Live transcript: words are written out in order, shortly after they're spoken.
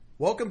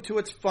Welcome to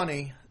It's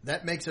Funny,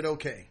 That Makes It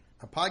Okay,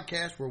 a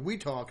podcast where we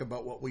talk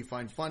about what we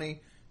find funny,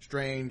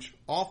 strange,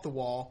 off the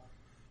wall,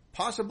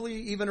 possibly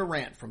even a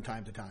rant from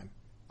time to time.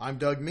 I'm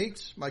Doug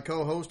Meeks, my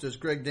co-host is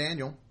Greg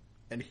Daniel,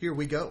 and here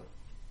we go.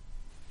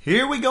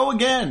 Here we go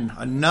again,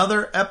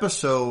 another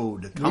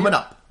episode coming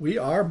up. We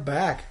are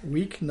back,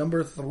 week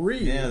number 3.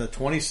 Yeah, the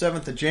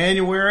 27th of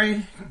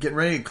January, getting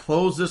ready to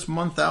close this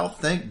month out.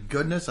 Thank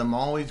goodness, I'm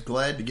always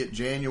glad to get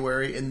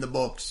January in the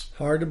books.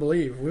 Hard to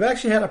believe. We've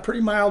actually had a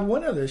pretty mild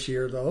winter this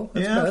year, though.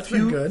 That's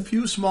been good. A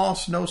few small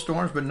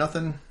snowstorms, but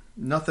nothing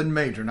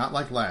major, not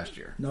like last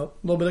year. Nope,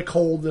 a little bit of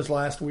cold this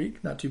last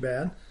week, not too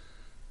bad.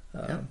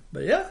 But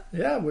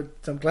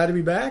I'm glad to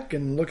be back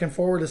and looking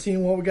forward to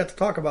seeing what we got to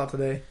talk about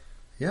today.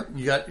 Yep.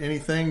 You got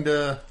anything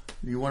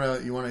you want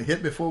to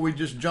hit before we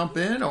just jump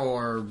in,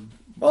 or?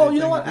 Well, you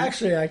know what?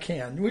 Actually, I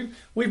can.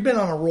 We've been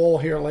on a roll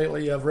here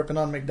lately of ripping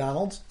on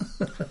McDonald's.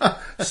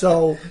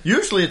 So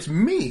usually it's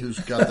me who's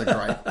got the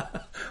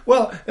gripe.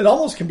 Well, it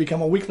almost can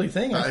become a weekly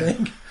thing, I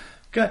think,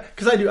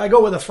 because I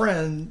go with a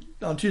friend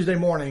on Tuesday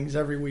mornings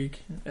every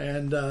week,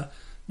 and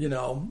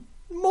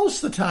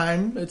most of the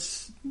time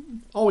it's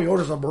all we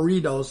order is a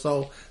burrito,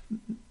 so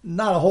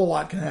not a whole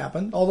lot can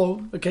happen.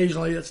 Although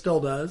occasionally it still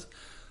does.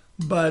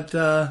 But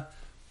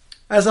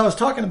as I was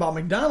talking about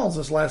McDonald's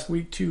this last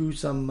week to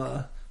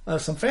some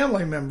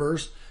family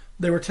members,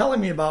 they were telling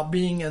me about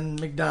being in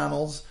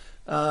McDonald's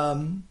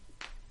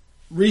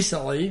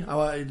recently,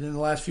 in the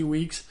last few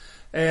weeks,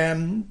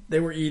 and they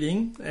were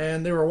eating,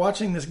 and they were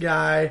watching this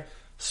guy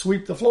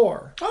sweep the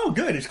floor. Oh,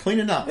 good. He's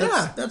cleaning up.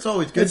 That's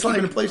always good. It's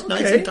keeping the place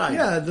nice and tidy.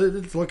 Yeah,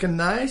 it's looking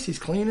nice. He's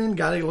cleaning,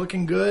 got it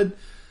looking good.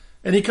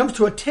 And he comes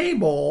to a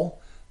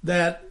table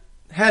that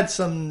had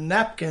some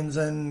napkins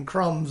and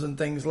crumbs and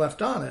things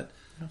left on it.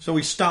 So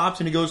he stops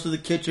and he goes to the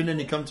kitchen and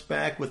he comes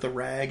back with a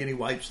rag and he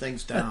wipes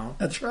things down.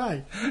 That's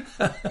right.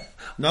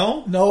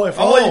 No? No, if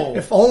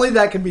only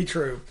that can be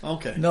true.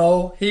 Okay.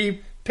 No,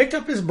 he picked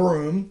up his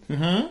broom,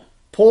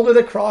 pulled it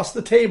across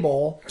the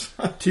table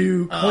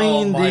to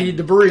clean the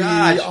debris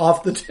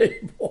off the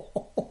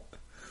table.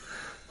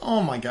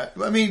 Oh my God.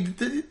 I mean,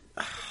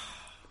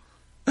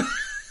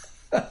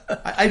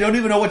 I don't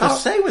even know what to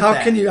say with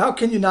that. How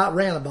can you not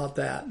rant about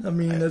that? I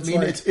mean,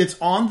 it's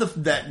on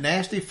that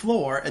nasty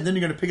floor, and then you're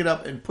going to pick it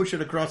up and push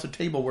it across a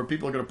table where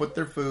people are going to put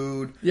their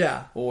food,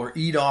 or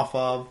eat off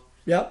of.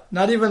 Yep,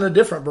 not even a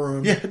different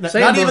broom. Yeah,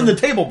 not even the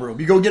table broom.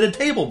 You go get a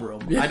table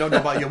broom. Yeah. I don't know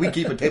about you. We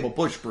keep a table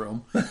push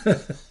broom.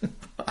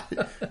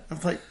 I'm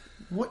like,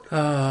 what?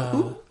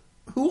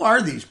 Who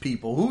are these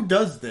people? Who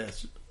does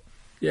this?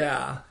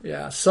 Yeah.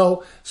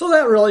 So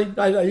that really,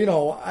 I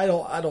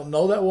don't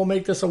know that we'll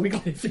make this a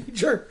weekly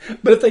feature,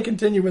 but if they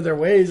continue with their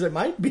ways, it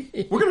might be.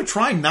 We're going to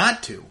try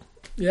not to.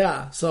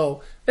 Yeah.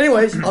 So,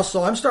 anyways,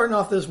 so I'm starting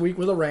off this week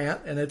with a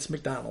rant, and it's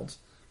McDonald's.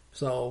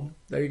 So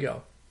there you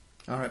go.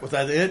 All right. Was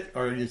that it,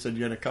 or you said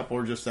you had a couple,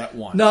 or just that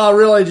one? No,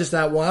 really, just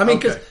that one. I mean,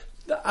 because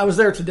I was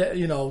there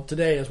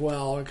today as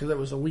well, because it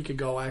was a week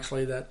ago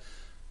actually that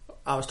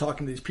I was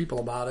talking to these people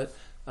about it.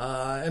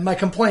 And my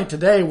complaint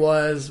today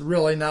was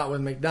really not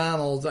with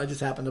McDonald's. I just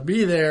happened to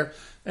be there,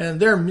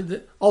 and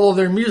although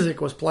their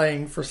music was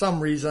playing for some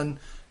reason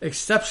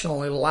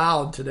exceptionally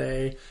loud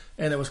today,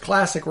 and it was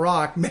classic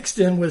rock mixed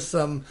in with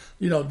some,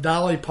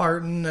 Dolly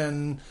Parton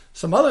and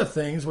some other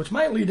things, which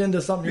might lead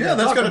into something. Yeah,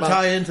 that's going to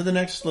tie into the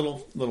next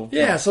little.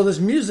 Yeah, so this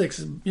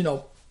music's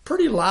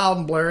pretty loud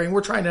and blaring.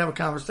 We're trying to have a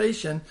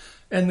conversation,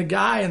 and the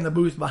guy in the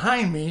booth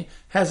behind me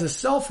has his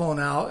cell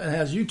phone out and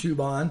has YouTube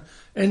on,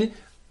 and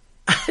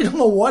I don't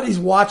know what he's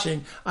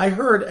watching. I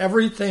heard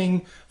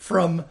everything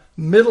from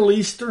Middle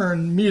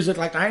Eastern music,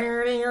 like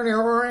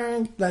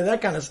that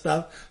kind of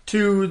stuff,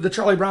 to the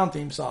Charlie Brown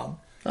theme song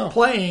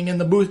playing in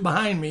the booth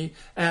behind me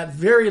at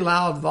very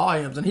loud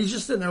volumes. And he's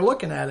just sitting there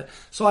looking at it.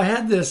 So I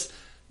had this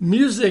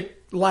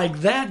music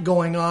like that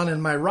going on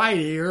in my right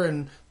ear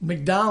and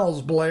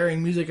McDonald's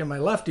blaring music in my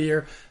left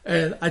ear.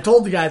 And I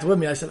told the guys with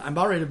me, I said, I'm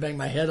about ready to bang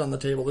my head on the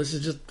table. This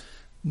is just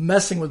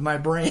messing with my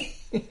brain.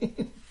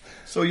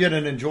 So you had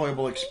an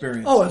enjoyable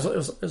experience. Oh, it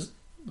was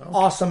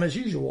awesome as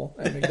usual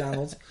at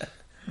McDonald's.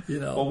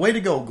 Well, way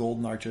to go,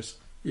 Golden Arches.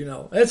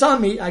 It's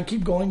on me. I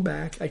keep going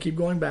back. I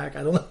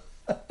don't know.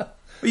 Well,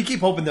 you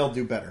keep hoping they'll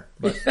do better.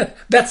 But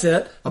that's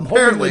it. I'm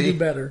hoping they do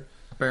better.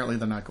 Apparently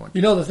they're not going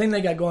to. The thing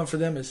they got going for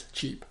them is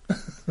cheap.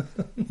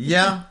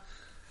 Yeah.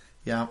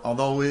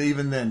 Although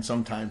even then,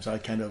 sometimes I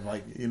kind of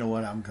like, you know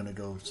what, I'm going to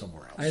go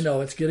somewhere else. I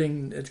know it's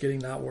getting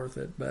not worth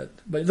it, but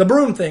the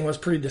broom thing was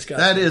pretty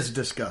disgusting. That is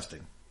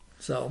disgusting.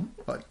 So,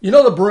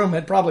 the broom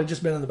had probably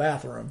just been in the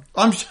bathroom.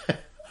 I'm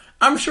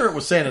sure it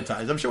was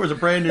sanitized. I'm sure it was a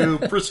brand new,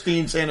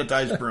 pristine,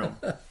 sanitized broom.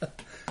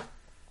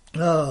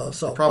 Oh,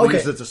 so probably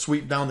used it to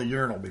sweep down the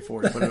urinal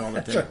before he put it on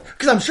the table.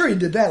 Because I'm sure he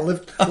did that.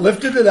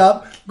 Lifted it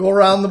up, go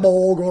around the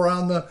bowl, go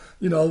around the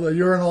the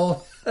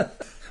urinal.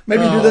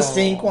 Maybe do the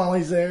sink while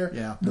he's there.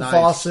 Yeah, the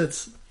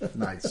faucets.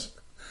 Nice.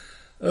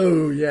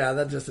 Oh yeah,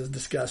 that just is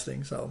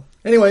disgusting. So,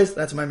 anyways,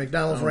 that's my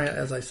McDonald's rant,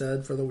 as I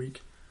said, for the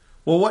week.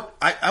 Well, what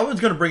I was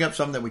going to bring up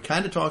something that we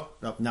kind of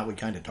talked. Not we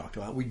kind of talked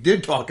about. We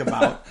did talk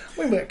about.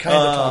 We kind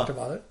of talked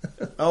about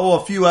it. A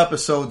few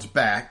episodes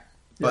back.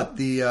 But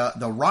the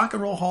Rock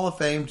and Roll Hall of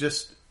Fame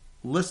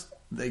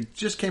they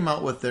just came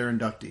out with their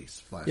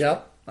inductees last week.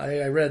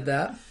 I read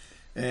that.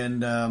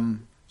 And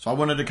so I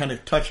wanted to kind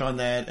of touch on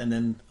that and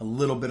then a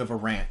little bit of a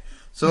rant.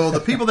 So the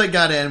people that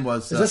got in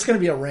was... Is this going to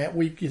be a rant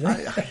week, you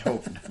think? I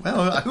hope.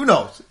 Well, who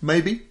knows?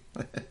 Maybe.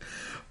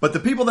 But the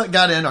people that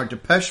got in are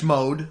Depeche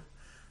Mode,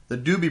 the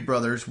Doobie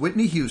Brothers,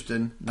 Whitney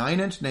Houston, Nine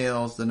Inch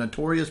Nails, the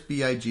Notorious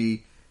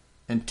B.I.G.,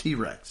 and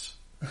T-Rex.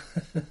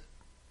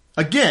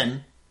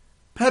 Again...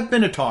 Pat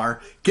Benatar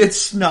gets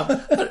snubbed.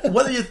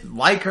 Whether you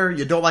like her,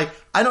 you don't like...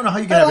 I don't know how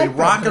you can have a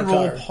Rock and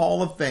Roll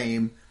Hall of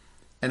Fame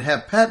and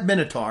have Pat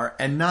Benatar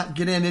and not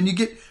get in. And you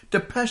get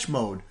Depeche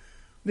Mode.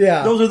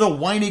 Yeah. Those are the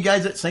whiny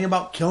guys that sing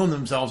about killing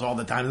themselves all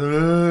the time.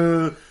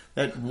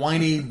 That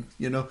whiny,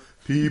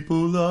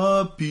 people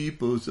are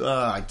people's...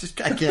 I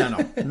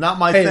can't. Not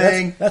my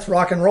thing. That's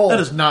rock and roll.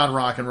 That is not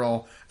rock and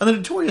roll. And the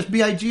Notorious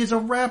B.I.G. is a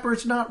rapper.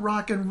 It's not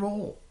rock and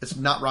roll. It's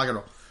not rock and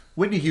roll.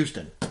 Whitney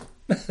Houston.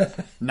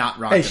 Not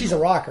rock. Hey, she's a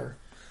rocker.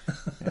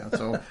 Yeah,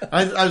 so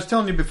I was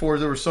telling you before,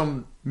 there was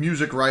some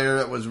music writer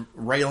that was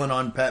railing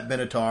on Pat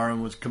Benatar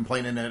and was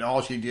complaining that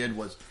all she did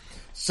was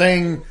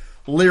sing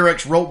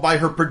lyrics wrote by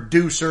her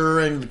producer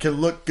and could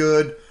look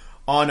good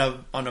on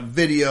a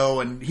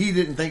video, and he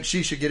didn't think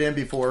she should get in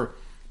before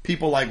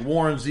people like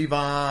Warren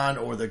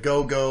Zevon or the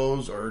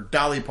Go-Go's or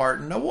Dolly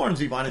Parton. Now Warren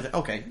Zevon,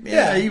 okay,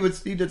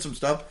 he did some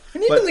stuff.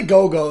 And even the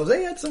Go-Go's,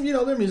 they had some,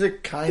 their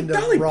music kind of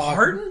Dolly rock.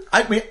 Parton?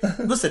 I mean,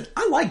 listen,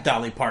 I like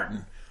Dolly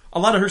Parton. A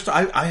lot of her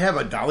stuff. I have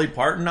a Dolly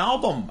Parton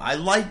album. I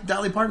like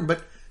Dolly Parton,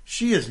 but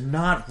she is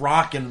not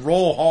Rock and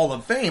Roll Hall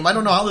of Fame. I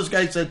don't know how this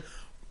guy said,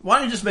 why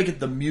don't you just make it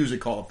the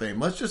Music Hall of Fame?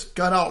 Let's just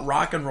cut out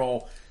rock and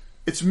roll.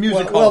 It's Music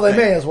Hall of Fame. Well, they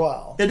may as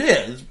well. It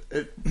is.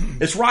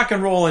 It's rock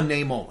and roll in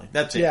name only.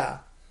 That's it. Yeah.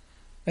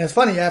 And it's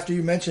funny, after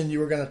you mentioned you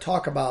were going to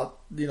talk about,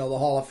 the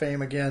Hall of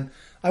Fame again,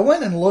 I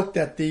went and looked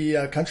at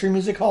the Country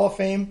Music Hall of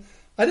Fame.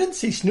 I didn't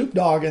see Snoop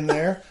Dogg in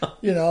there.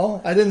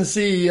 I didn't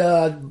see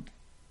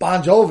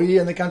Bon Jovi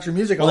in the Country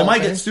Music Hall of Fame. Well,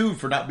 they might get sued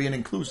for not being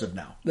inclusive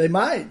now. They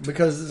might,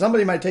 because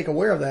somebody might take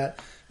aware of that.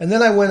 And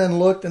then I went and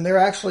looked, and there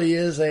actually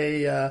is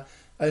a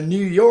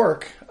New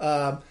York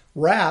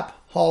Rap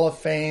Hall of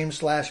Fame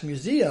 /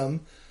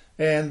 museum,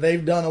 and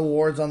they've done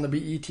awards on the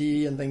BET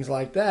and things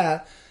like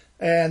that.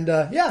 And,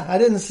 I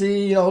didn't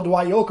see,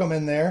 Dwight Yoakam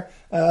in there.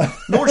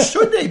 Nor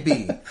should they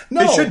be.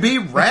 No. They should be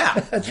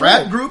rap. That's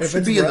rap right. groups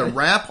should be in the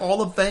Rap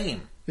Hall of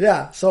Fame.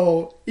 Yeah,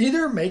 so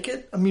either make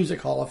it a Music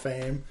Hall of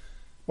Fame,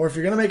 or if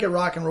you're going to make it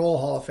Rock and Roll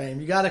Hall of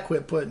Fame, you got to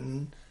quit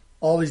putting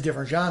all these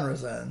different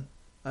genres in.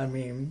 I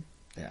mean...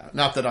 Yeah,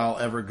 not that I'll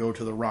ever go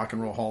to the Rock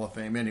and Roll Hall of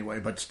Fame anyway,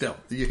 but still,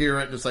 you hear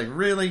it and it's like,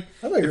 really?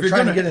 I thought you were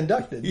trying to get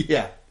inducted.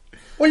 Yeah.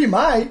 Well, you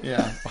might.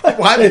 Yeah.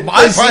 Well, I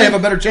probably have a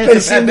better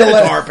chance than Pat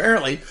Benatar,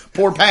 apparently.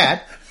 Poor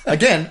Pat.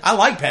 Again, I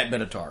like Pat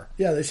Benatar.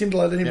 Yeah, they seem to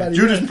let anybody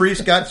Judas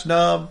Priest got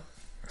snubbed,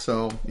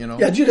 so,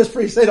 Yeah, Judas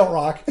Priest, they don't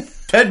rock.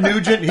 Ted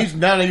Nugent, he's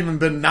not even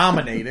been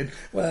nominated.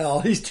 Well,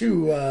 he's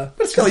too...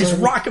 but still, he's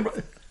rocking...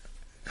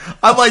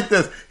 I like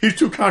this. He's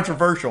too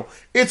controversial.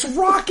 It's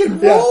rock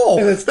and roll.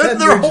 Yeah, and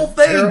their whole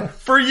thing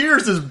for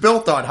years is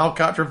built on how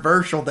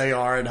controversial they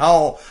are and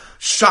how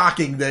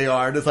shocking they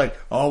are. And it's like,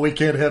 oh, we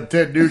can't have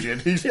Ted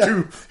Nugent. He's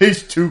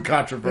too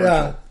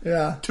controversial.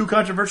 Yeah. Too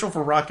controversial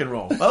for rock and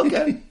roll.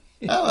 Okay.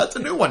 Oh, that's a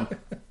new one.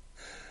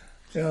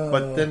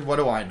 But then what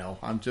do I know?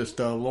 I'm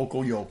just a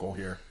local yokel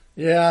here.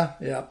 Yeah.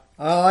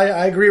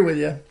 I agree with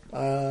you.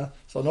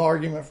 So no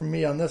argument from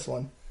me on this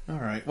one. All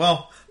right.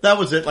 Well, that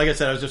was it. Like I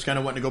said, I was just kind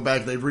of wanting to go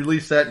back. They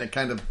released that, and it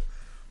kind of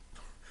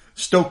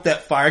stoked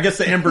that fire. I guess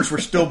the embers were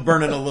still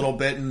burning a little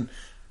bit, and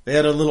they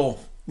had a little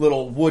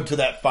wood to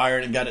that fire,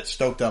 and it got it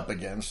stoked up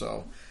again.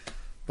 So,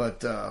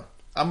 but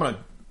I'm gonna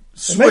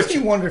switch. It makes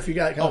me wonder if you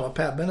got kind of a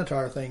Pat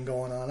Benatar thing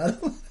going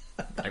on.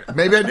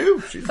 Maybe I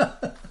do. She's an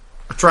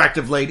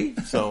attractive lady.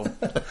 So,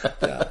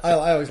 yeah,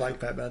 I always like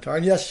Pat Benatar,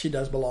 and yes, she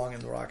does belong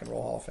in the Rock and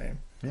Roll Hall of Fame.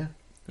 Yeah,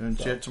 and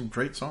she had some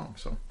great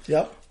songs. So,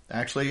 yep.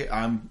 Actually,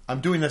 I'm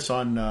doing this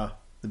on the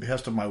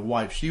behest of my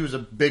wife. She was a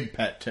big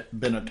Pat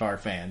Benatar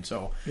fan,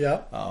 so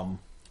yeah.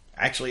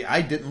 Actually,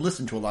 I didn't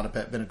listen to a lot of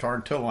Pat Benatar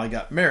until I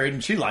got married,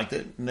 and she liked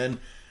it. And then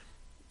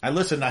I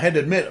listened. I had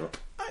to admit,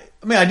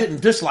 I didn't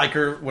dislike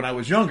her when I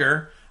was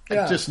younger.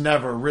 I just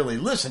never really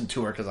listened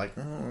to her because,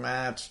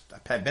 that's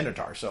Pat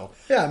Benatar. So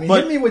yeah,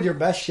 hit me with your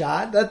best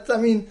shot.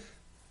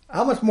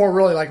 How much more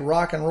really like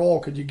rock and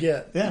roll could you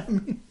get? Yeah.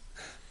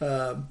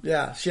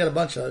 She had a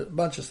bunch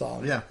of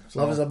songs. Yeah,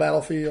 Love is a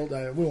Battlefield.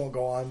 We won't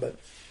go on, but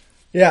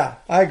yeah,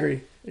 I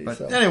agree.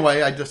 But anyway,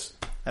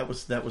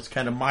 that was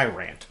kind of my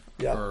rant.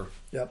 Yep.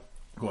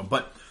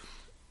 But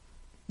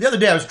the other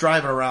day I was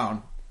driving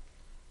around,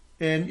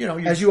 and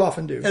as you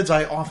often do, as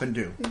I often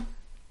do,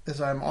 as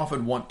I'm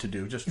often want to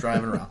do, just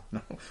driving around.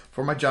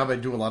 For my job, I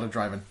do a lot of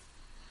driving.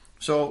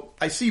 So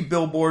I see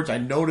billboards. I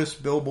notice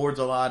billboards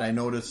a lot. I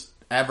notice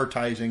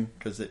advertising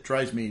because it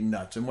drives me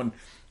nuts. And when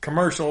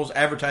commercials,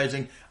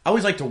 advertising, I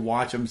always like to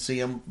watch them, see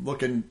them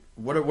looking.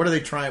 What are they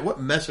trying? What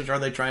message are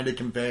they trying to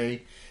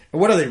convey? And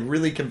what are they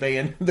really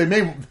conveying? They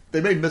may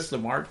miss the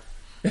mark.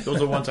 Those are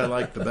the ones I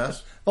like the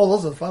best. Oh,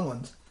 those are the fun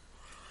ones.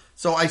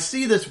 So I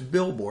see this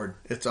billboard.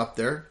 It's up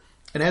there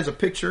and it has a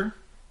picture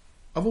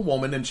of a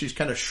woman, and she's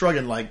kind of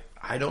shrugging like,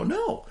 I don't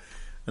know.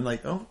 And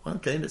like, oh,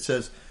 okay. And it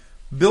says,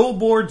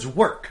 billboards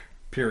work,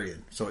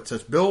 period. So it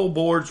says,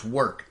 billboards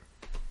work.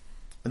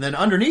 And then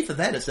underneath of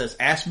that, it says,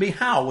 ask me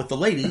how, with the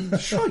lady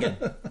shrugging.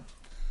 I'm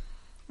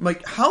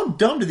like, how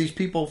dumb do these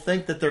people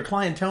think that their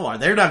clientele are?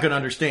 They're not going to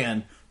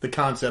understand the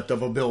concept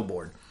of a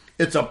billboard.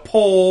 It's a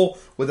pole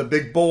with a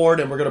big board,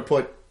 and we're going to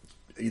put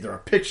either a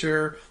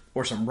picture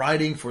or some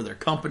writing for their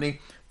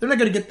company. They're not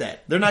going to get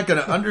that. They're not going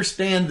to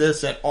understand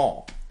this at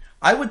all.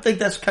 I would think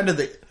that's kind of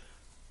the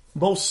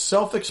most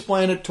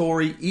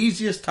self-explanatory,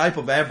 easiest type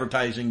of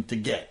advertising to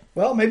get.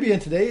 Well, maybe in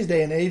today's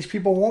day and age,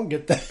 people won't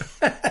get that.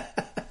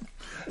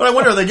 But I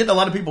wonder, are they getting a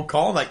lot of people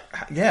calling like,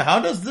 yeah, how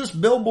does this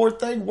billboard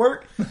thing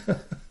work?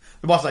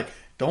 The boss like,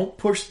 don't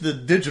push the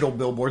digital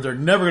billboard. They're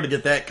never going to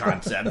get that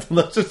concept.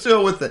 Let's just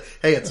deal with it.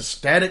 Hey, it's a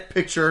static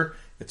picture.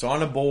 It's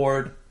on a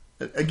board.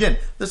 Again,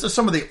 this is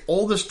some of the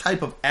oldest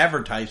type of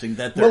advertising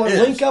that there is. Will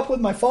it link up with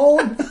my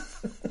phone?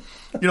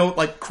 You know,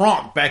 like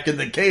Kronk back in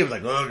the cave,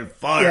 like, oh,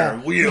 fire,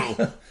 wheel.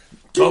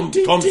 Come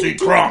see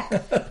Kronk.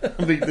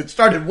 I mean, it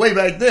started way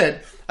back then.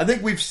 I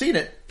think we've seen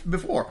it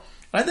before.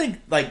 I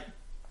think, like,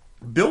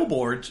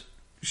 billboards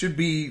should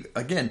be,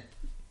 again,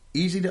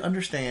 easy to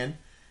understand.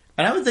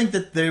 And I would think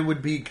that they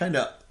would be kind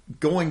of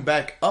going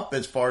back up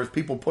as far as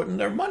people putting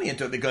their money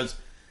into it. Because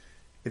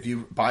if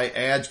you buy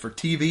ads for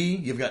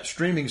TV, you've got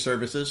streaming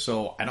services.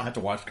 So I don't have to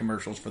watch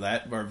commercials for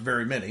that, or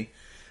very many.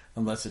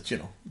 Unless it's,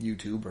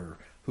 YouTube or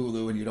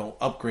Hulu and you don't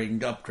upgrade,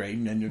 and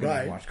then you're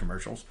going to watch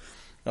commercials.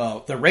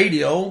 The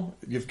radio,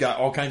 you've got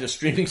all kinds of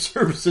streaming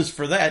services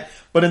for that.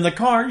 But in the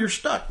car, you're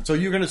stuck. So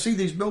you're going to see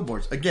these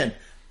billboards. Again,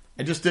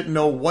 I just didn't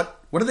know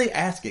what are they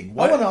asking?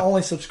 I want to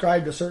only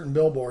subscribe to certain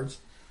billboards.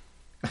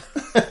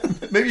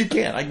 Maybe you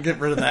can. I can get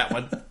rid of that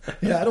one.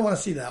 Yeah, I don't want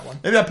to see that one.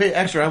 Maybe I'll pay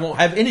extra. I won't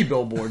have any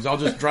billboards. I'll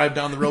just drive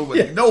down the road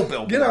with no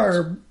billboards. Get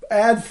our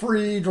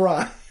ad-free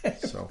drive.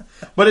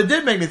 But it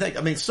did make me think.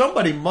 I mean,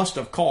 somebody must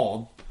have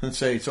called and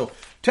say, so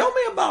tell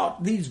me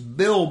about these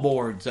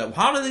billboards.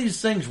 How do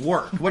these things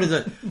work? What is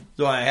it?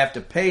 Do I have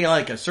to pay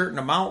like a certain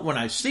amount when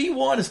I see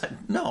one? It's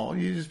like, no,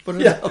 you just put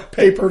it up.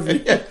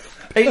 Pay-per-view.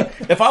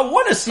 If I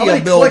want to see a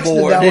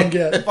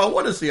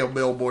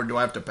billboard, do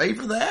I have to pay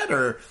for that,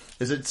 or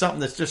is it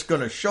something that's just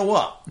going to show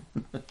up?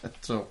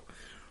 So,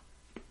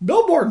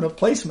 billboard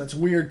placement's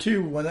weird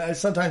too.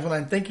 Sometimes when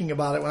I'm thinking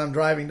about it, when I'm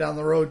driving down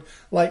the road,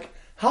 like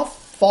how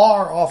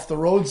far off the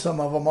road some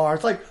of them are.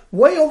 It's like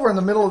way over in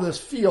the middle of this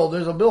field.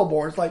 There's a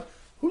billboard. It's like,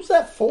 who's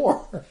that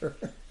for?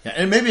 Yeah,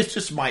 and maybe it's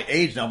just my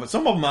age now, but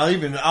some of them I'll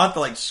have to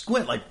like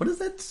squint. Like, what is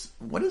that?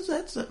 What is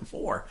that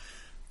for?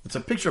 It's a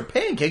picture of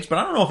pancakes, but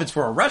I don't know if it's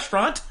for a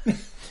restaurant.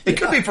 It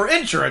could be for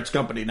insurance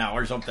company now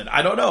or something.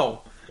 I don't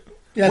know.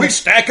 Yeah, we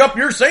stack up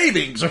your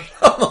savings or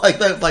something like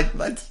that. Like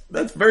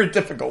that's very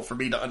difficult for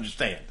me to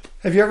understand.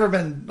 Have you ever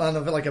been on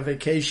a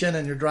vacation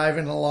and you're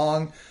driving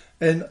along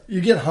and you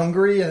get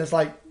hungry and it's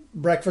like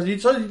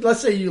breakfast? So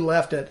let's say you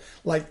left at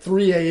like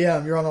 3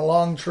 a.m. You're on a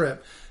long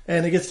trip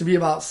and it gets to be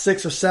about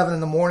 6 or 7 in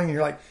the morning and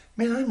you're like,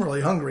 man, I'm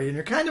really hungry. And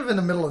you're kind of in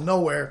the middle of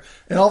nowhere.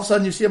 And all of a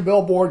sudden you see a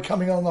billboard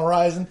coming on the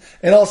horizon.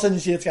 And all of a sudden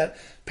you see it's got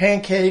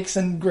pancakes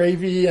and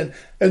gravy. And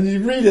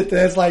you read it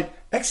and it's like,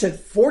 exit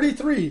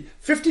 43,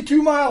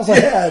 52 miles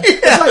ahead. Yeah.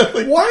 It's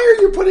like, why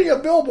are you putting a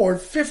billboard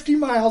 50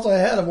 miles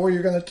ahead of where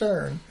you're going to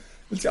turn?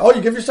 It's,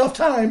 you give yourself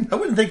time. I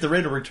wouldn't think the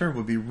rate of return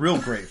would be real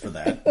great for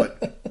that.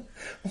 But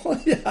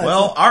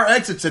our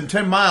exit's in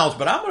 10 miles,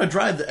 but I'm going to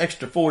drive the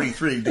extra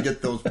 43 to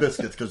get those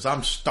biscuits because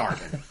I'm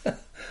starving.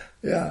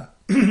 Yeah.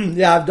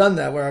 Yeah, I've done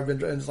that where I've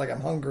been, and it's like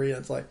I'm hungry, and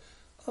it's like,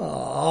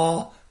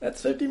 oh,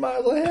 that's 50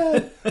 miles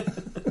ahead.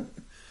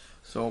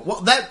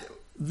 So,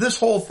 this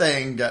whole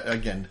thing,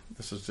 again,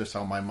 this is just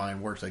how my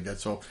mind works, I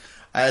guess. So,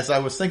 as I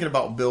was thinking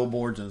about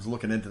billboards and was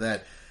looking into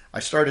that, I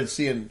started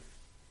seeing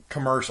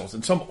commercials,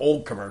 and some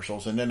old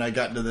commercials, and then I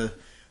got into the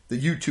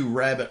YouTube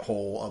rabbit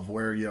hole of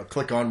where,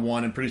 click on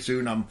one, and pretty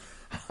soon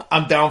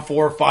I'm down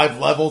 4 or 5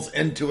 levels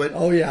into it.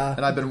 Oh, yeah.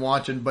 And I've been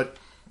watching, but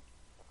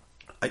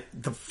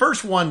the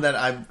first one that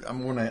I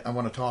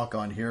want to talk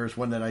on here is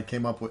one that I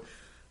came up with.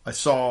 I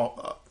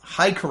saw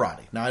Hai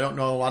Karate. Now, I don't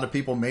know, a lot of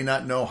people may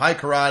not know. Hai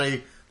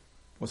Karate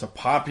was a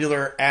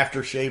popular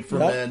aftershave for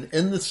men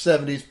in the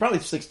 70s, probably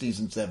 60s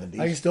and 70s.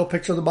 I can still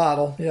picture the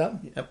bottle,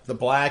 Yep, the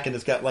black, and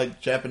it's got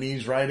like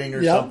Japanese writing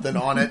or something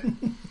on it.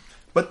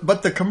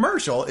 But the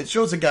commercial, it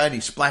shows a guy and he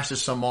splashes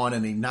some on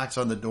and he knocks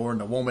on the door and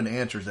the woman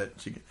answers it.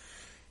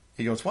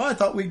 He goes, well, I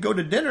thought we'd go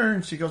to dinner.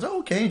 And she goes, oh,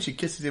 okay. And she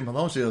kisses him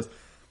alone. She goes,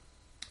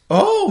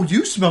 oh,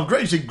 you smell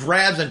great. She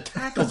grabs and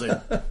tackles him.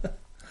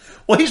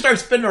 Well, he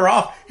starts spinning her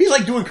off. He's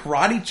like doing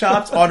karate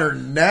chops on her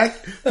neck,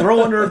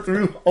 throwing her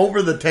through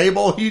over the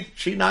table.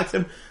 She knocks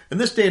him. In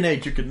this day and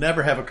age, you could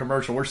never have a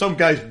commercial where some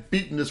guy's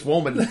beating this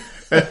woman,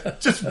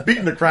 just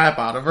beating the crap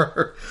out of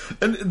her.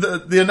 And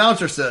the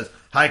announcer says,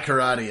 high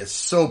karate is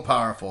so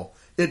powerful,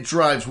 it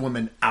drives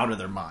women out of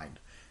their mind.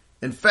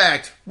 In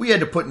fact, we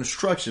had to put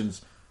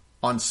instructions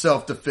on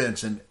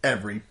self-defense in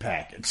every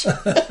package.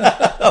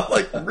 I'm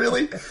like,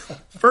 really?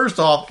 First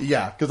off,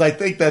 yeah, because I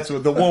think that's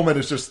what the woman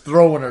is just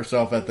throwing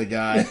herself at the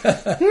guy.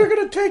 You're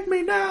going to take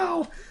me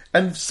now.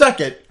 And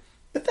second,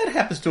 if that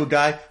happens to a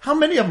guy, how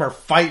many of them are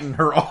fighting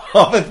her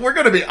off? If we're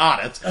going to be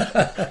honest,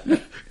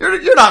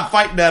 you're not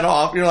fighting that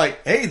off. You're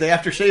like, hey, the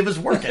aftershave is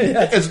working.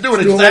 It's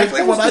doing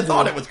exactly what I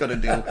thought it was going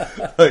to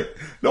do. Like,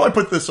 no, I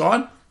put this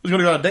on. I was going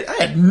to go on a date. I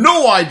had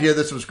no idea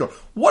this was going.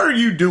 What are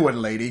you doing,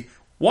 lady?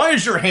 Why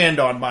is your hand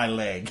on my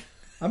leg?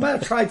 I might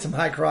have tried some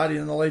high karate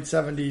in the late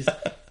 70s.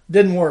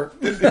 Didn't work.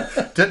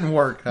 Didn't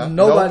work. Huh?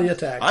 Nobody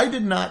attacked. I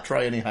did not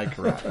try any high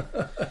karate.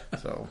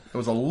 So it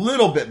was a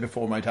little bit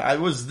before my time. I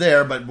was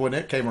there, but when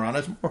it came around,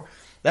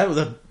 that was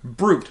a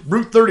Brute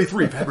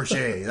 33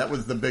 Fabergé. That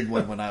was the big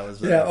one when I was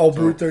there. Yeah,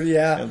 Brute 30,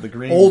 yeah. The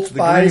green, Old green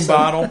Spice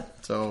bottle.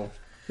 So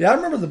yeah, I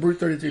remember the Brute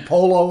 33.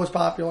 Polo was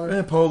popular.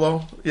 Yeah,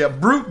 Polo. Yeah,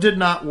 Brute did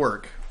not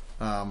work.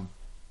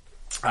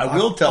 I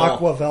will tell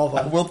Aqua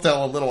Velva. I will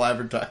tell a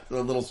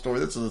little story.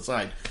 This is a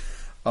side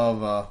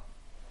of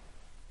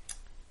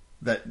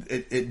that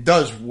it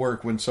does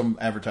work when some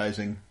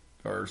advertising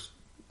or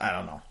I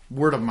don't know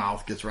word of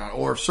mouth gets around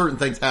or certain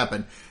things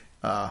happen.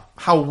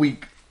 How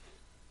weak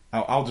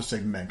I'll just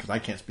say men because I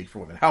can't speak for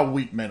women. How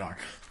weak men are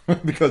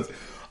because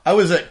I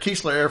was at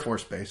Keesler Air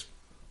Force Base.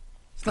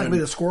 It's not going to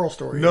be the squirrel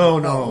story. No,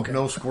 okay.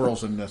 No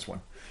squirrels in this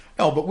one.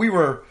 No, but we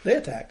were. They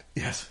attacked.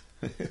 Yes.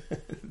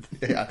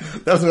 Yeah,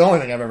 that was the only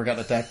thing I've ever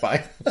gotten attacked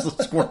by. Was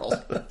the squirrels.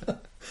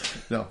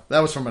 No, that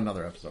was from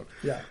another episode.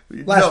 Yeah,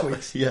 last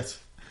week's. Yes.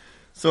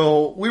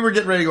 So we were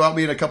getting ready to go out,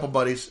 me and a couple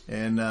buddies,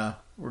 and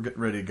we're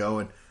getting ready to go.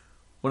 And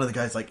one of the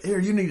guys like, "Here,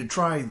 you need to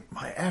try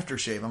my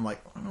aftershave." I'm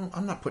like,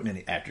 "I'm not putting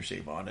any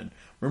aftershave on." And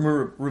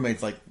remember,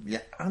 roommate's like,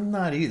 "Yeah, I'm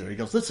not either." He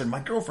goes, "Listen,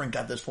 my girlfriend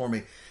got this for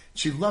me.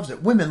 She loves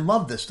it. Women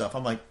love this stuff."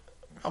 I'm like,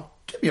 "Oh,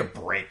 give me a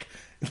break."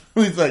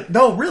 He's like,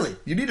 "No, really,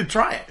 you need to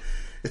try it.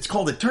 It's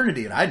called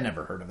Eternity," and I'd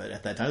never heard of it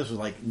at that time. This was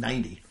like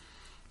 90.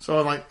 So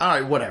I'm like, all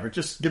right, whatever.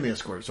 Just give me a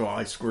squirt. So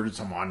I squirted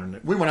some on,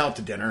 and we went out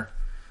to dinner,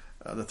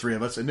 the three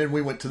of us, and then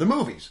we went to the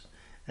movies.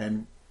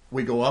 And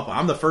we go up.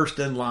 I'm the first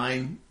in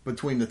line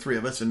between the three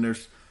of us, and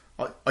there's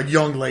a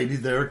young lady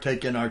there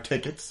taking our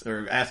tickets,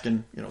 or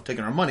asking,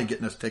 taking our money,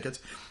 getting us tickets.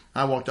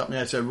 I walked up and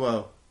I said,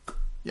 well,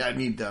 yeah, I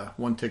need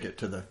one ticket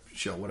to the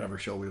show, whatever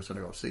show we was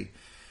going to go see.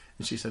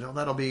 And she said, oh,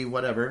 that'll be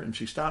whatever. And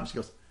she stopped and she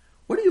goes,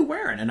 what are you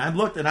wearing? And I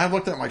looked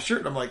at my shirt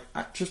and I'm like,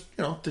 just,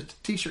 the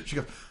t-shirt. She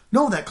goes,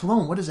 no, that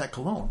cologne. What is that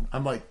cologne?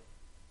 I'm like,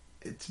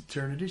 it's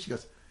Eternity. She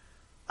goes,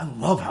 I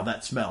love how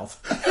that smells.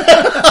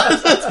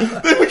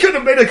 We couldn't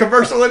have made a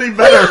commercial any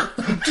better.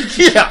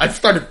 Yeah, I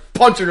started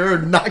punching her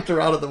and knocked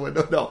her out of the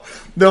window.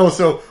 No.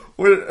 So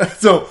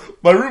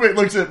my roommate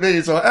looks at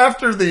me. So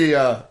after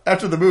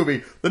the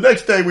movie, the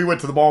next day we went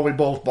to the mall. We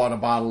both bought a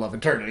bottle of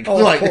Eternity.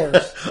 Oh, of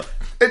course.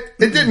 It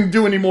didn't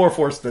do any more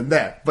for us than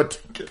that,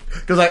 but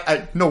because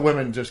I no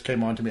women just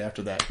came on to me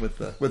after that with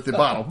the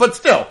bottle, but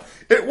still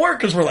it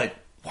worked because we're like,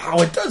 wow,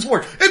 it does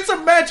work. It's a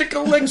magic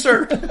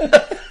elixir.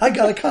 I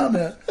got a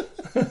comment,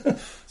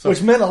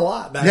 which meant a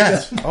lot back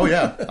then. Oh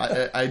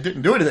yeah, I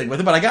didn't do anything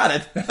with it, but I got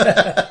it.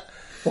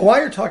 Well,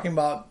 while you're talking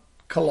about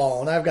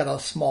cologne, I've got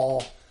a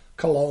small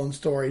cologne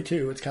story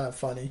too. It's kind of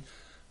funny.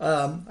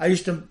 I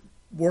used to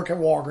work at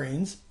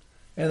Walgreens,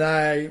 and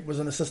I was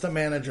an assistant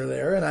manager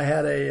there, and I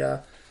had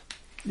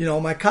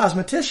my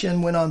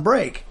cosmetician went on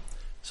break.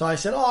 So I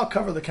said, I'll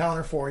cover the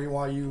counter for you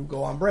while you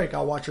go on break.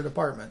 I'll watch your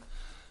department.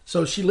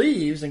 So she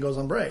leaves and goes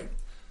on break.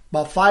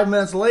 About 5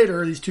 minutes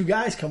later, these two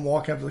guys come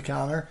walking up to the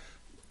counter,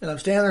 and I'm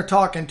standing there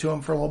talking to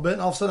them for a little bit,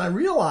 and all of a sudden I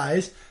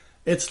realize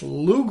it's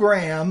Lou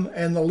Gramm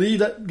and the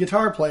lead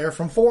guitar player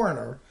from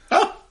Foreigner.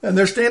 Oh. And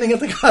they're standing at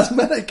the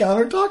cosmetic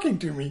counter talking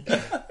to me.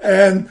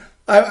 And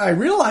I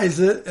realize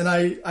it, and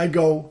I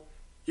go,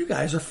 you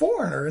guys are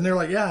Foreigner. And they're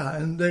like, yeah.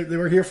 And they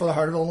were here for the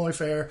Heart of Illinois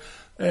Fair.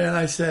 And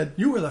I said,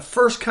 you were the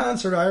first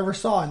concert I ever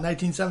saw in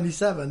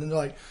 1977. And they're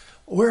like,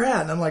 where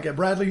at? And I'm like, at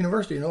Bradley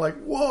University. And they're like,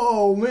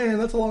 whoa, man,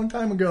 that's a long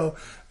time ago.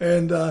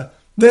 And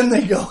then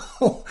they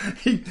go,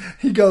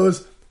 he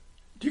goes,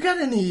 do you got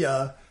any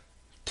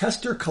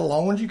tester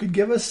colognes you could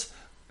give us?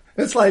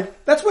 It's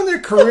like, that's when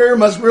their career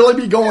must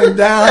really be going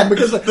down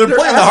because they're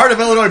playing the Heart of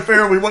Illinois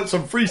Fair. We want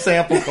some free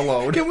sample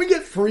cologne. Can we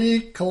get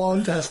free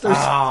cologne testers?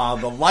 Ah,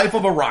 the life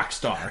of a rock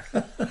star.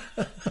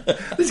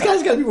 These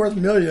guys got to be worth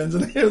millions.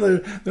 And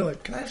they're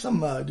like, can I have some,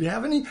 do you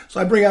have any?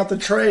 So I bring out the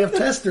tray of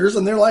testers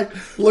and they're like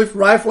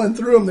rifling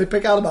through them. They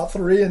pick out about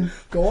 3 and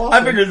go off.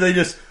 I figured they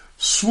just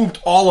swooped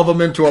all of them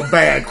into a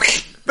bag.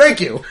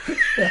 Thank you.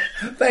 Yeah,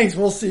 thanks.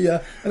 We'll see you.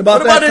 And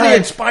what about any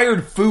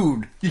inspired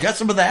food? You got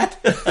some of that?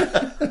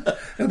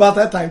 And about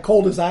that time,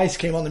 Cold as Ice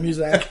came on the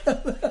music.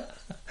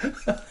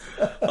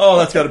 Oh,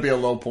 that's got to be a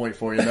low point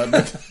for you, doesn't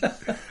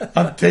it?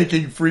 I'm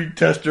taking Freak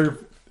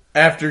Tester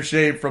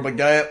aftershave from a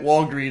guy at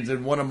Walgreens,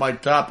 and one of my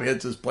top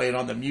hits is playing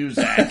on the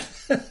Muzak.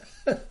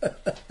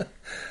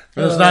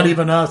 And it's not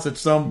even us;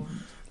 it's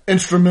some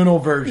instrumental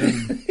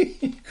version.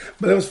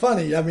 But it was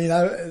funny. I mean,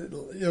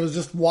 it was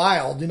just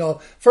wild.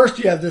 First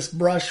you have this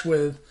brush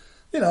with,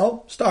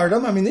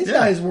 stardom. I mean, these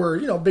guys were,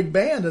 big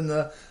band in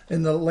the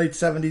late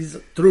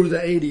 70s through the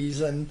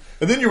 80s. And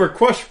then you were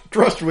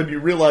crushed when you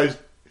realized,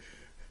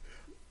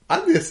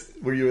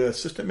 were you an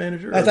assistant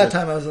manager? At that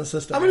time I was an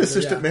assistant manager. I'm an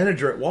assistant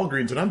manager at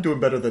Walgreens, and I'm doing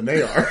better than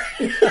they are.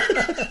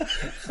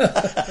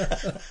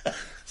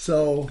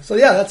 So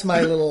yeah, that's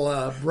my little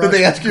brush. Did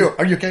they ask you,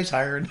 are you guys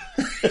hiring?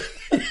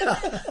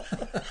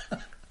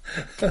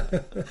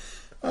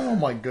 Oh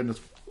my goodness.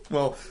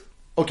 Well,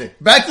 okay,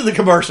 back to the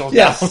commercials.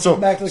 Yes, now.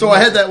 back to the so commercials. I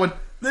had that one.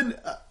 Then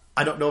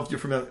I don't know if you're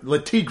familiar. La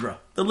Tigra.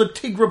 The La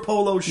Tigra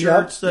polo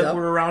shirts that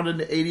were around in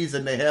the 80s,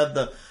 and they had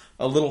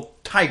a little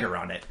tiger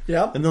on it.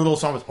 Yep. And the little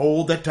song was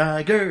 "Hold That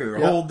Tiger,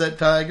 Hold That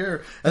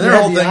Tiger," and their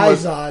their whole thing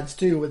was Izods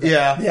too, with the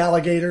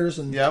alligators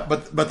and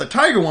But the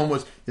tiger one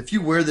was, if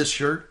you wear this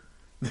shirt,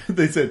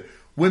 they said,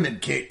 women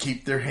can't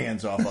keep their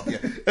hands off of you.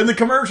 And the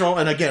commercial,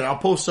 and again, I'll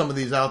post some of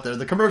these out there.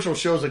 The commercial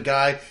shows a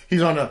guy,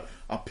 he's on a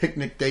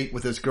picnic date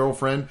with his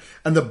girlfriend,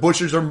 and the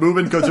bushes are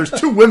moving because there's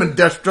two women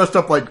dressed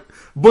up like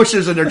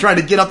bushes, and they're trying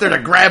to get up there to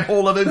grab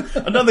hold of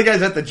him. Another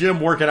guy's at the gym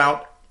working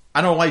out.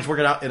 I don't know why he's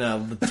working out in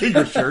a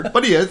Tiger shirt,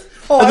 but he is.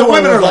 And the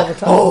women are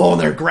like, and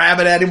they're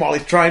grabbing at him while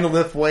he's trying to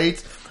lift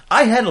weights.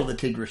 I had a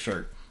Tigra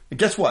shirt. And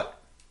guess what?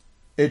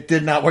 It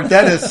did not work.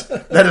 That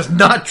is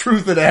not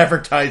truth in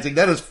advertising.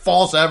 That is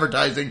false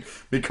advertising,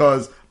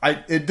 because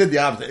it did the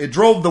opposite. It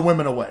drove the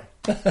women away.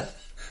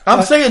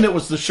 I'm saying it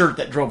was the shirt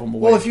that drove them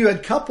away. Well, if you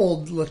had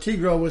coupled La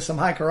Tigra with some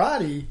high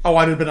karate,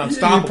 I'd have been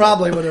unstoppable. You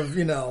probably would have,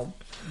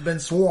 been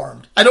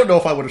swarmed. I don't know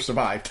if I would have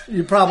survived.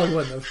 You probably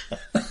wouldn't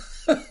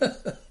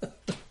have.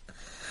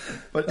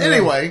 But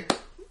anyway,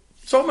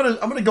 so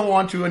I'm gonna go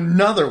on to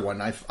another one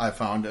I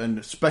found,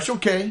 and Special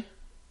K.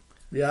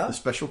 Yeah, the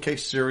Special K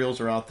cereals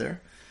are out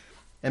there.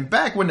 And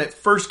back when it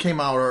first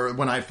came out, or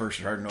when I first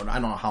started knowing, I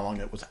don't know how long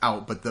it was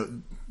out, but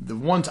the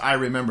ones I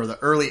remember, the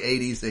early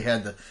 80s, they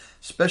had the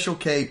Special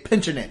K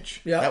Pinch an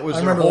Inch. Yeah, that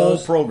was their whole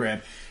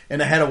program.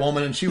 And they had a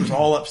woman, and she was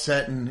all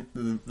upset,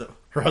 and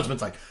her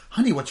husband's like,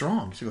 honey, what's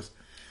wrong? She goes,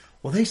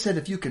 well, they said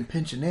if you can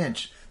pinch an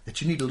inch,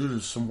 that you need to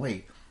lose some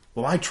weight.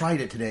 Well, I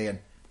tried it today, and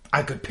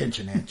I could pinch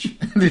an inch.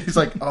 And he's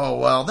like, oh,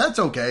 well, that's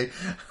okay.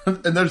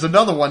 And there's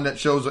another one that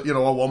shows,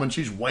 a woman,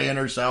 she's weighing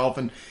herself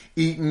and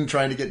eating,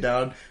 trying to get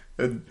down.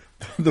 And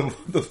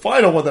the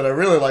final one that I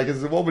really like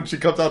is the woman, she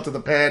comes out to the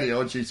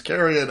patio, and she's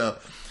carrying a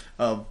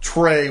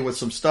tray with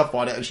some stuff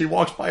on it, and she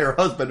walks by her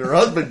husband. Her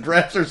husband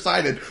grabs her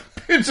side and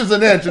pinches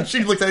an inch, and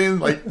she looks at him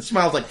like,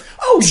 smiles like,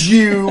 oh,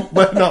 you.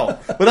 But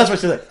that's why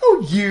she's like,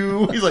 oh,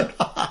 you. He's like,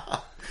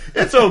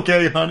 it's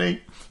okay,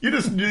 honey. You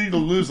just need to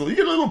lose a little. You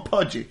get a little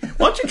pudgy.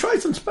 Why don't you try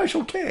some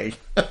Special K?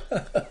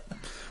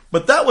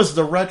 But that was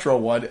the retro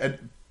one.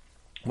 And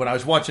when I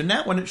was watching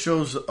that one, it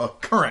shows a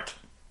current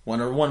one,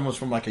 or one was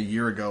from like a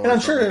year ago. And I'm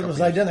sure it was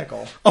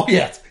identical. Oh,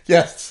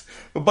 yes.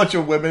 A bunch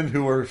of women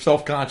who are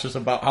self-conscious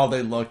about how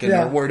they look, and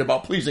they're worried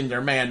about pleasing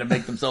their man to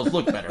make themselves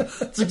look better.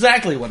 That's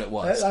exactly what it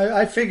was.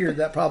 I figured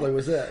that probably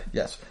was it.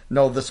 Yes.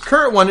 No, this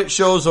current one, it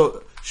shows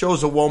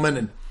a woman,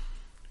 and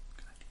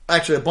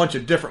actually a bunch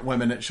of different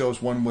women. It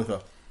shows one with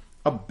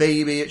a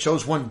baby. It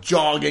shows one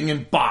jogging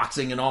and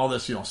boxing and all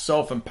this,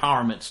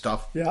 self-empowerment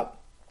stuff. Yep.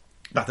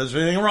 Not that there's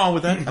anything wrong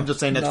with that. I'm just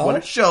saying that's what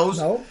it shows.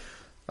 No.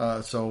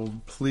 So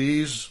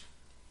please,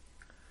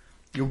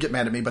 you'll get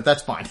mad at me, but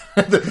that's fine.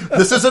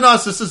 This isn't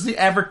us. This is the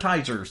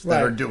advertisers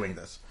that are doing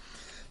this.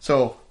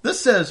 So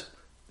this says,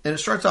 and it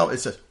starts out, it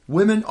says,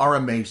 women are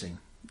amazing.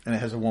 And it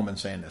has a woman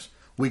saying this.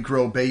 We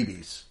grow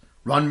babies,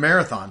 run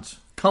marathons,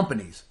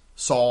 companies,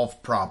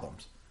 solve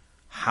problems.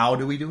 How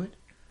do we do it?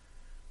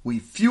 We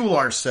fuel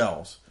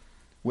ourselves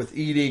with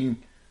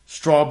eating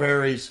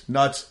strawberries,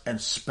 nuts,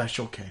 and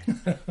Special K.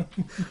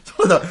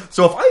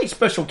 So if I eat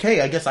Special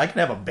K, I guess I can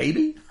have a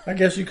baby? I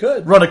guess you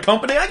could. Run a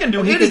company? I can do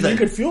anything. You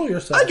could fuel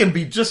yourself. I can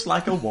be just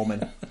like a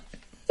woman.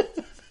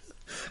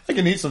 I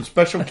can eat some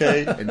Special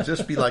K and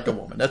just be like a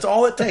woman. That's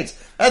all it takes.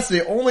 That's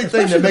the only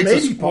thing that makes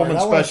a woman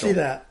special. I want to see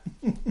that.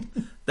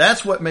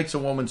 That's what makes a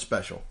woman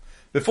special.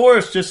 Before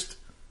it's just,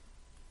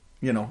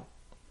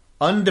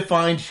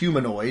 undefined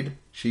humanoid.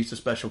 She's a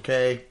Special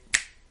K.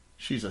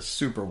 She's a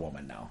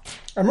superwoman now.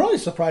 I'm really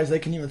surprised they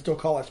can even still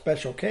call it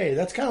Special K.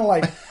 That's kind of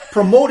like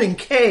promoting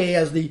K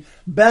as the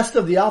best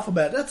of the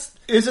alphabet.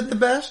 Is it the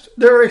best?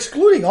 They're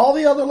excluding all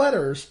the other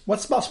letters.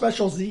 What's about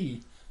Special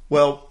Z?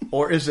 Well,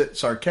 or is it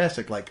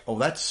sarcastic like, oh,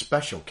 that's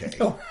Special K?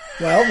 Oh,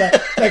 well,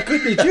 that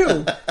could be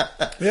too.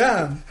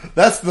 Yeah.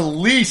 That's the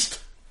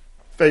least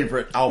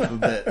favorite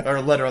alphabet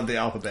or letter of the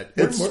alphabet.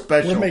 It's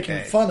Special K. We're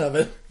making fun of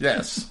it.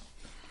 Yes.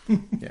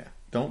 Yeah.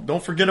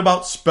 Don't forget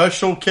about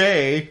Special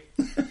K.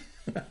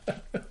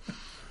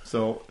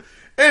 So,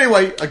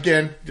 anyway,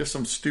 again, just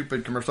some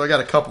stupid commercial. I got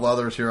a couple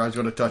others here I was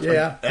going to touch on.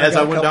 Yeah. As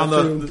I went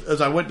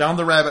down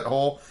the rabbit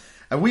hole,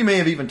 and we may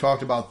have even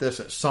talked about this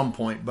at some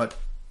point, but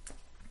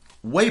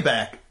way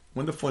back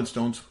when the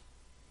Flintstones,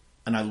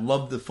 and I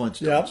love the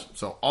Flintstones, Yep.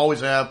 so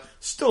always have,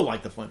 still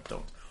like the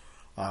Flintstones.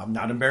 I'm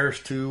not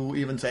embarrassed to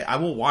even say I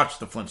will watch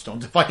the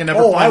Flintstones if I can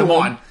ever find them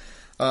on.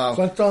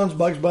 Flintstones,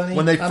 Bugs Bunny.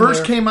 When they I'm first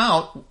there. came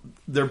out,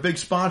 their big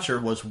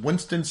sponsor was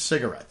Winston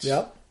Cigarettes.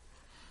 Yep.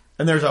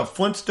 And there's a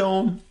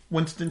Flintstone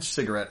Winston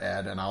cigarette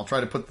ad, and I'll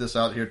try to put this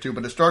out here too.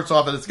 But it starts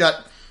off and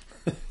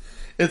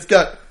it's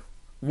got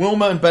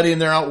Wilma and Betty,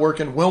 and they're out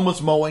working.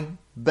 Wilma's mowing.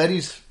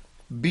 Betty's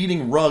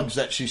beating rugs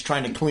that she's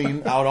trying to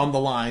clean out on the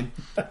line,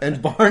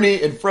 and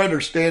Barney and Fred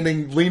are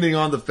standing leaning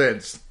on the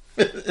fence.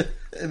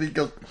 And he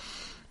goes,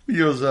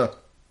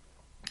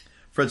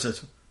 Fred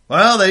says,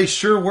 "Well, they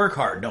sure work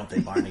hard, don't they,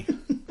 Barney?"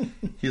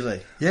 He's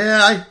like,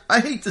 "Yeah, I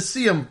hate to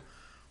see them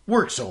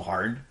work so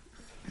hard."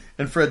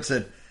 And Fred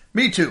said,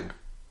 "Me too.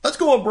 Let's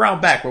go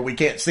around back where we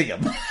can't see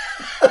them."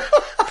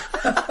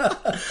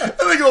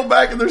 And they go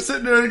back and they're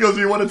sitting there and he goes,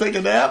 "You want to take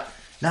a nap?"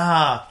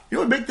 "Nah. You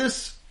want to make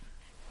this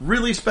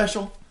really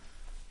special?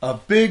 A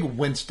big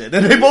Winston."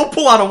 And they both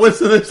pull out a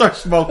Winston and start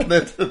smoking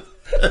it.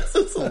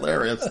 It's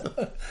hilarious.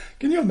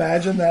 Can you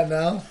imagine that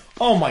now?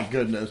 Oh my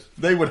goodness.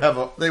 They would have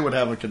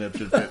a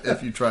conniption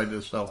if you tried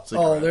to sell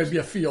cigarettes. Oh, there'd be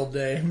a field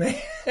day, man.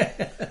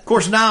 Of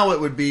course, now it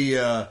would be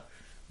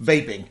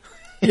vaping.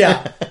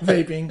 Yeah,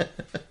 vaping.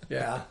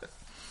 Yeah.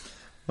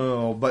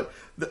 Oh, but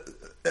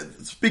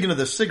speaking of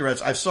the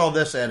cigarettes, I saw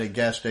this at a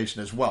gas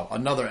station as well.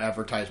 Another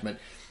advertisement.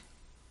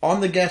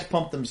 On the gas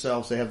pump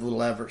themselves, they have a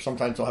little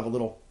sometimes they'll have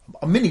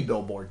a mini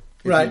billboard,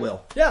 if Right. you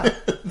will. Yeah.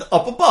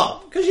 Up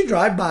above. Because you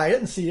drive by it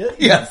and see it.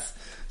 Yes.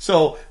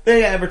 So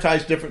they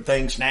advertise different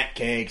things, snack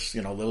cakes,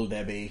 Little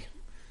Debbie,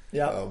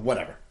 Yeah.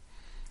 whatever.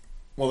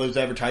 Well, there's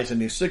advertising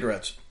these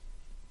cigarettes.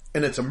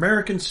 And it's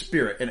American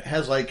Spirit. And it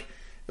has it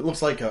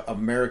looks like a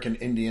American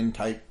Indian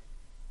type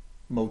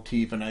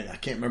motif. And I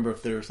can't remember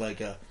if there's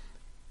like a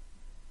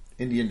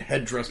Indian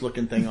headdress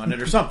looking thing on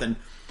it or something.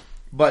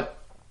 But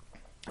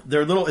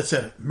it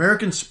said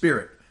American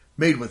Spirit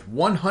made with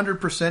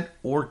 100%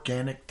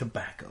 organic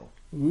tobacco.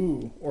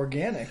 Ooh,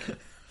 organic.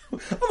 I'm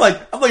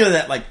looking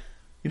at that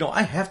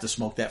I have to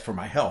smoke that for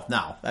my health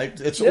now.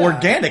 It's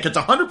organic. It's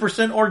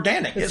 100%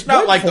 organic. It's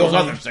not good like for those me.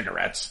 other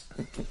cigarettes.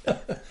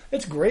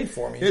 It's great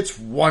for me. It's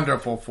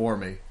wonderful for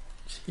me.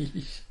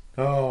 Jeez.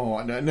 Oh,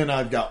 and then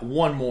I've got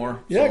one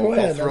more. Yeah, so go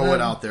ahead. I'll throw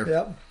it out there.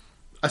 Yep.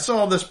 I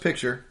saw this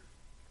picture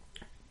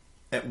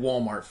at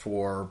Walmart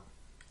for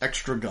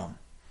extra gum.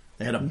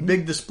 They had a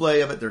big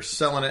display of it. They're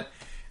selling it.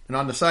 And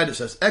on the side it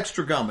says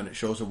extra gum, and it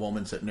shows a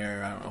woman sitting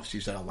there. I don't know if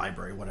she's at a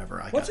library,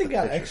 whatever. What's it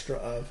got picture. extra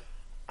of?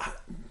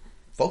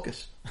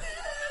 Focus.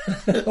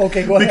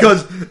 Okay, go ahead.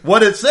 Because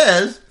what it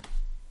says,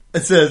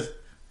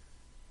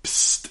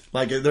 psst,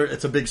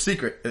 it's a big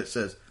secret. It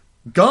says,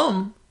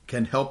 gum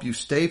can help you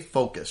stay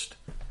focused.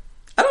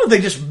 I don't know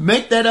if they just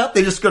make that up.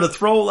 They just going to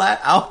throw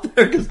that out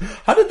there. Because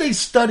how did they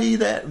study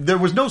that? There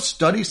was no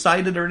study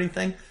cited or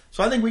anything.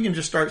 So I think we can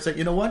just start saying,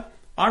 you know what?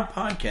 Our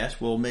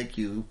podcast will make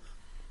you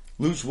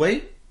lose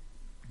weight,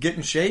 get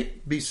in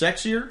shape, be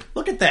sexier.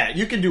 Look at that.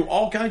 You can do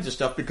all kinds of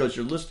stuff because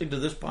you're listening to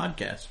this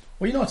podcast.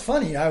 Well, what's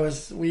funny?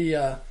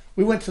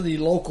 We went to the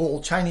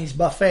local Chinese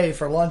buffet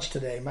for lunch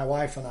today, my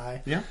wife and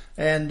I. Yeah.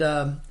 And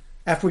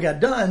after we got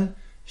done,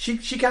 she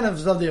kind of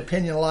is of the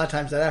opinion a lot of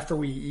times that after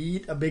we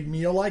eat a big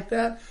meal like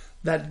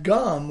that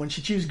gum, when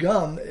she chews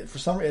gum,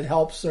 it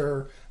helps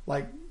her,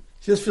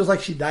 she just feels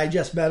like she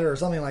digests better or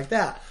something like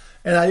that.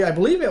 And I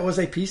believe it was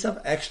a piece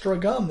of extra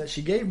gum that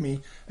she gave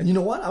me. And you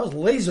know what? I was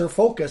laser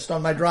focused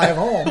on my drive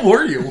home.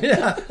 Were you?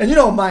 Yeah. And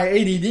my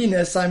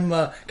ADD-ness, I'm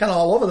kind of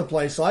all over the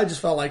place. So I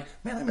just felt like,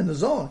 man, I'm in the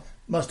zone.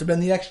 Must have been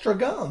the extra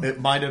gum. It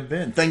might have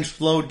been. Things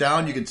slowed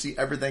down. You could see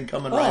everything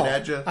coming right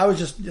at you. I was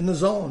just in the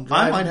zone. I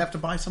driving. might have to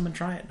buy some and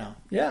try it now.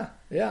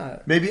 Yeah.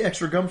 Maybe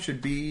Extra Gum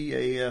should be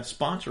a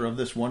sponsor of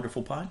this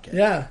wonderful podcast.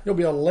 Yeah. You'll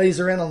be able to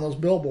laser in on those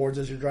billboards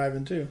as you're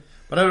driving too.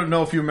 But I don't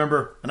know if you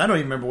remember, and I don't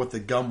even remember what the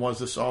gum was.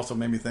 This also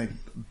made me think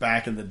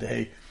back in the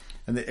day,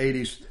 in the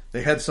 80s,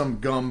 they had some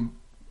gum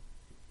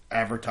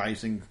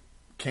advertising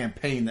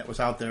campaign that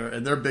was out there,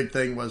 and their big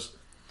thing was,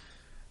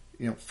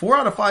 4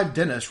 out of 5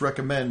 dentists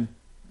recommend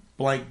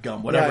blank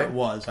gum, whatever it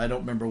was. I don't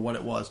remember what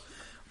it was.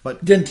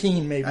 But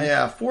Dentyne, maybe.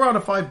 Yeah, 4 out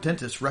of 5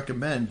 dentists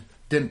recommend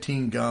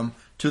Dentyne gum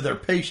to their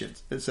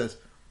patients. It says,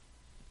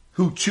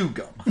 who chew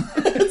gum.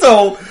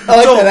 So I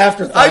like that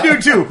afterthought. I do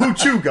too. Who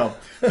chew gum.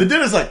 The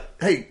dentist's like,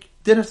 hey,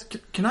 dentist,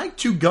 can I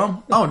chew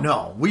gum? Oh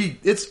no,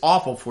 it's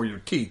awful for your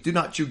teeth. Do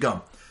not chew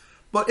gum.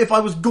 But if I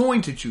was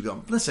going to chew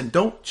gum, listen,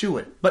 don't chew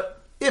it.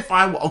 But if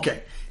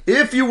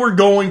you were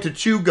going to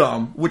chew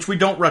gum, which we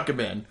don't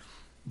recommend,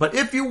 but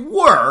if you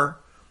were,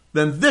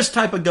 then this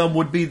type of gum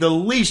would be the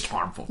least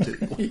harmful to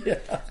you.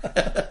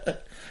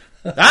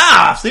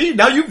 See,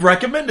 now you've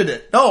recommended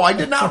it. No, I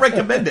did not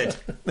recommend it.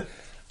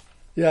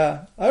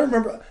 Yeah, I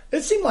remember.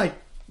 It seemed like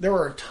there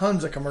were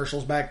tons of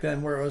commercials back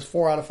then where it was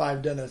 4 out of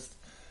 5 dentists.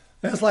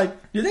 And it's like,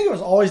 do you think it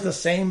was always the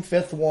same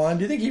fifth one?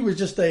 Do you think he was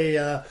just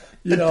a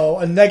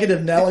a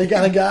negative Nelly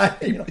kind of guy.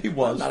 He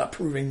was. I'm not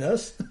approving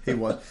this. He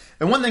was.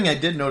 And one thing I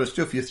did notice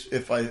too,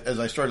 as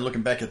I started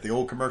looking back at the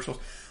old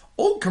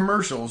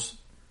commercials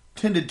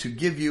tended to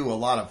give you a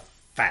lot of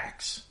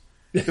facts.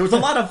 There was a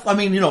lot of,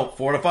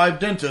 4 to 5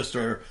 dentists,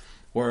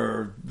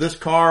 or this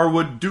car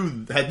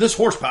had this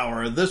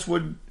horsepower, this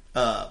would,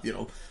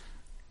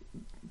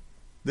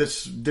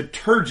 this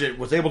detergent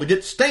was able to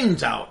get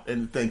stains out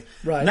and things.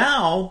 Right.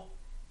 Now,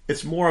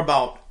 it's more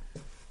about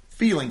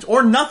feelings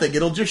or nothing.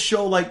 It'll just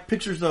show like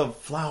pictures of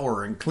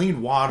flour and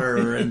clean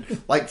water and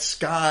like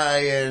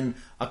sky and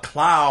a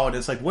cloud.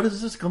 It's like, what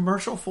is this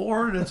commercial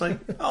for? And it's like,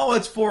 oh,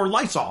 it's for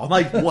Lysol. I'm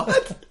like,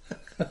 what?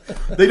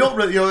 They don't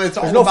really, it's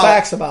all There's no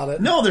facts about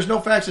it. No, there's no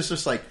facts. It's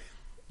just like,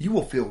 you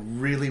will feel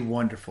really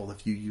wonderful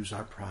if you use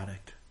our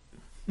product.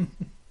 I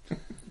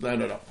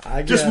don't know.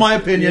 Just my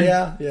opinion.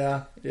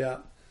 Yeah.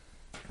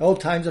 Oh,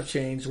 times have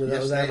changed with Yes,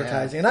 those they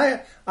advertising.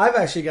 And I've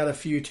actually got a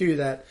few, too,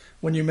 that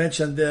when you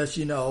mentioned this,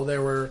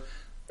 there were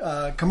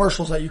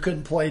commercials that you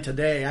couldn't play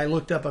today. I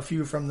looked up a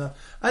few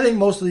I think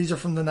most of these are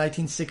from the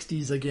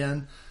 1960s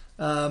again.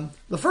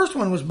 The first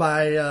one was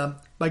by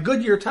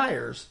Goodyear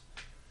Tires.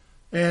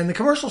 And the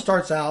commercial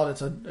starts out,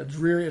 it's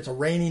a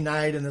rainy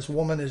night, and this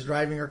woman is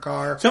driving her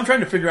car. So I'm trying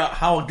to figure out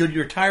how a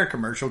Goodyear tire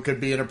commercial could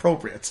be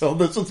inappropriate. So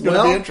this is going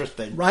to be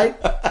interesting. Right?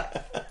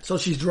 So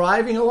she's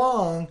driving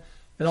along,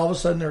 and all of a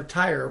sudden her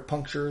tire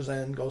punctures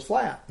and goes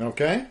flat.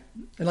 Okay.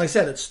 And like I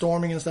said, it's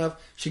storming and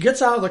stuff. She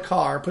gets out of the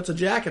car, puts a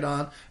jacket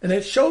on, and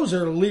it shows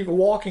her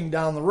walking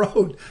down the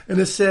road.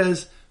 And it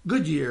says,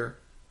 Goodyear,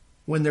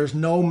 when there's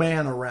no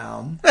man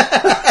around.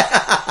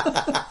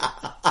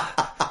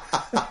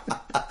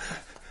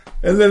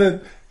 And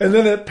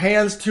then it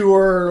pans to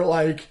her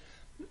like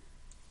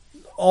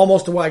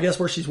almost to, I guess,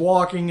 where she's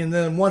walking. And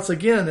then once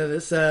again,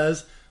 it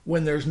says,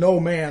 when there's no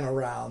man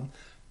around,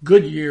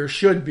 Goodyear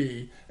should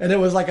be. And it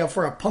was like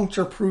for a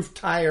puncture-proof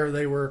tire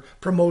they were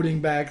promoting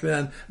back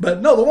then.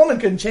 But no, the woman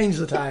couldn't change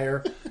the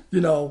tire.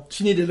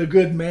 She needed a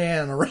good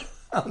man around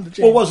to change.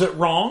 Well, was it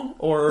wrong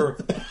or?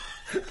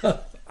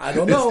 I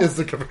don't know. Is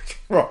the commercial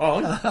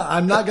wrong?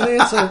 I'm not going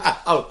to answer.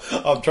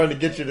 I'm trying to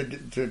get you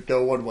to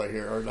go one way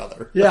here or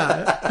another.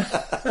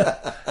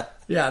 Yeah.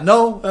 Yeah.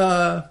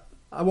 No,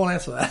 I won't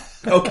answer that.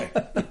 Okay.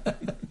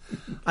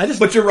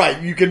 But you're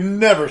right. You can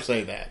never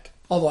say that.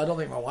 Although I don't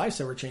think my wife's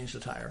ever changed a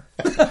tire.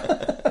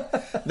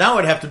 Now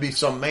it'd have to be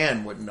some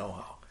man wouldn't know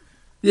how.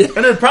 Yeah. And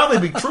it'd probably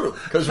be true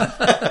because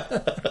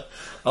a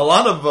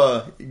lot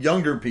of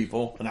younger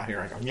people, and now here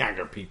I go,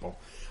 younger people,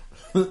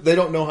 they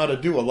don't know how to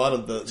do a lot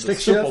of the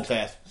simple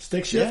tasks.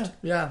 Stick shift?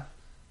 Yeah.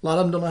 A lot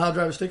of them don't know how to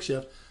drive a stick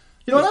shift.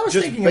 What I was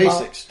just thinking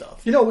basic about,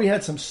 stuff. We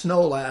had some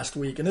snow last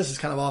week, and this is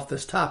kind of off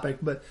this topic,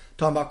 but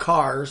talking about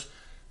cars,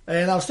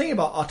 and I was thinking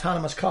about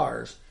autonomous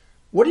cars.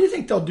 What do you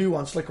think they'll do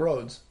on slick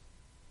roads?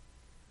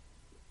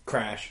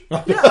 Crash.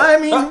 Yeah, I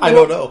mean, I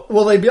don't know.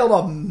 Will they be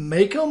able to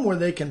make them where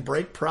they can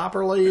brake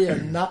properly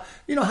and not?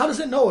 How does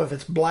it know if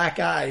it's black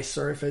ice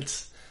or if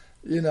it's,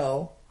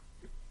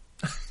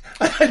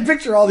 I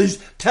picture all these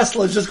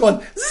Teslas just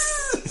going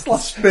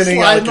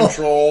spinning out of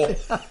control,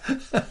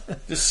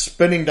 just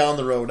spinning down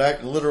the road,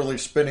 literally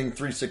spinning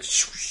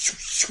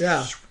 360.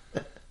 Yeah.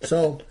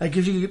 So that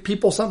gives you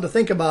people something to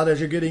think about as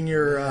you're getting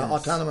your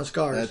autonomous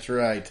cars. That's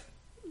right.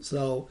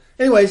 So,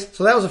 anyways,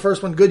 that was the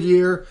first one.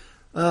 Goodyear.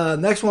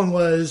 Next one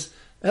was,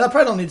 and I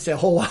probably don't need to say a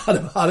whole lot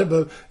about it,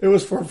 but it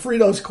was for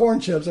Frito's corn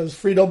chips. It was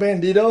Frito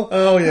Bandito.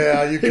 Oh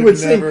yeah, you could he would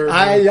never. Sing,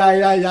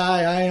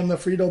 I am the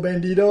Frito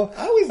Bandito.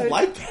 I always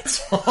liked that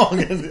song,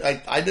 and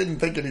I didn't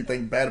think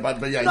anything bad about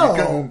it. But yeah, no.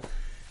 You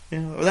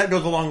couldn't. That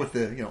goes along with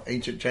the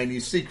ancient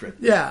Chinese secret.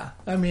 Yeah,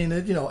 I mean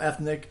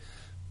ethnic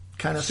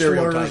kind of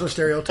slurs or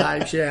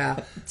stereotypes.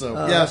 Yeah. So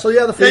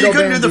the Frito you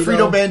couldn't do the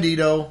Frito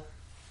Bandito.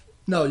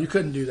 No, you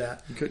couldn't do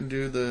that. You couldn't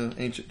do the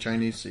ancient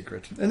Chinese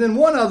secret. And then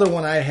one other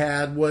one I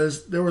had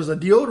was there was a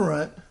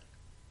deodorant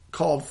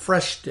called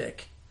Fresh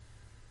Stick.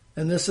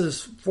 And this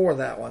is for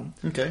that one.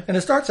 Okay. And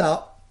it starts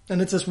out,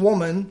 and it's this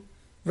woman,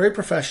 very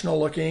professional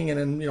looking, and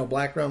in,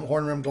 black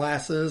horn rimmed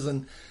glasses.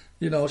 And,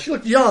 she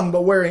looked young,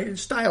 but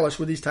stylish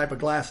with these type of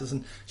glasses.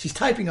 And she's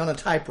typing on a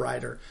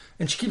typewriter.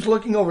 And she keeps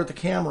looking over at the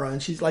camera,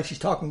 and she's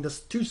talking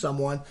to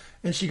someone.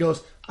 And she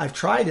goes, I've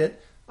tried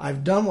it.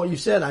 I've done what you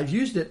said. I've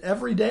used it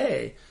every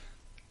day.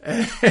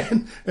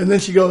 And then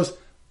she goes,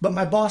 but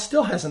my boss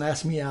still hasn't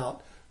asked me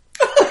out.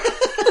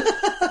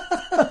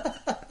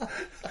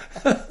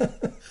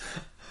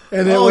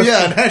 And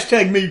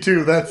hashtag me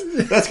too.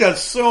 That's got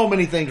so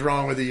many things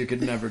wrong with it. You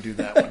could never do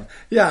that one.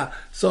 Yeah.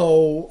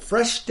 So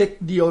Fresh Stick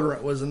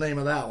deodorant was the name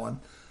of that one.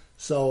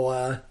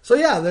 So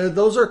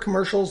those are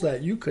commercials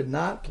that you could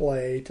not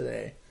play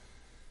today.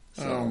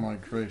 So. Oh my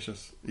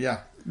gracious!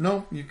 Yeah,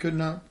 no, you could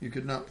not. You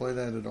could not play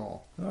that at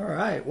all. All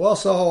right. Well,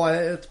 so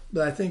I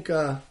think.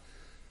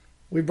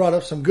 We brought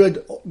up some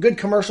good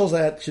commercials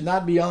that should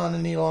not be on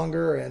any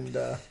longer, and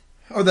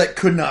or that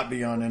could not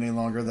be on any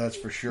longer. That's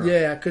for sure.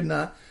 Yeah, could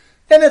not,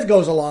 and it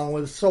goes along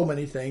with so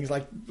many things.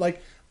 Like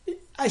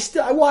I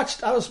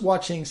was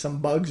watching some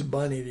Bugs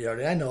Bunny the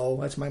other day. I know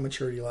that's my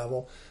maturity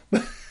level,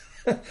 but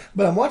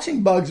I'm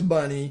watching Bugs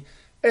Bunny,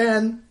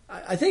 And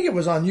I think it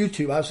was on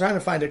YouTube. I was trying to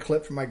find a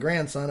clip for my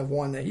grandson of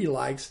one that he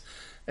likes.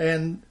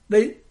 And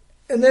then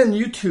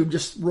YouTube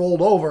just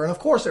rolled over. And of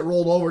course it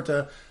rolled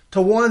over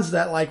to ones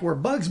that like where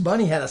Bugs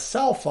Bunny had a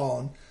cell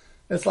phone.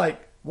 It's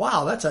like,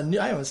 wow, I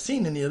haven't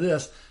seen any of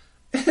this.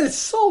 And it's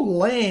so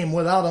lame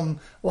without them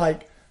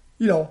like,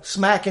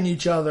 smacking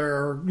each other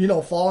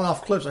or, falling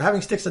off cliffs or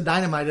having sticks of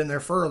dynamite in their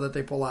fur that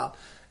they pull out.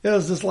 It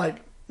was just like,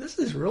 this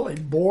is really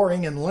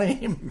boring and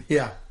lame.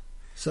 Yeah.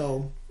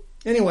 So,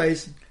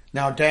 anyways.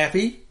 Now,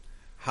 Daffy,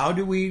 how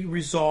do we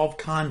resolve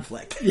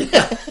conflict?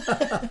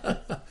 Yeah.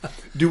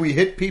 Do we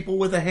hit people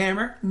with a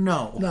hammer?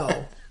 No.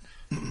 No.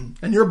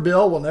 And your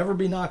bill will never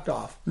be knocked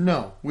off.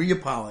 No. We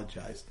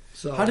apologize.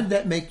 So, how did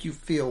that make you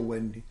feel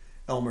when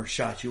Elmer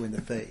shot you in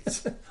the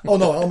face? Oh,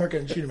 no, Elmer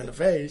couldn't shoot him in the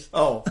face.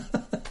 Oh.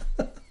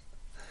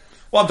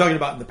 Well, I'm talking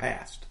about in the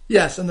past.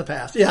 Yes, in the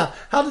past. Yeah.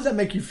 How does that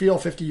make you feel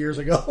 50 years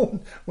ago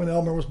when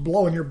Elmer was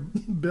blowing your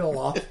bill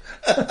off?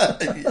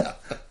 Yeah.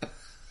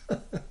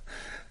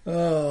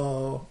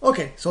 Oh,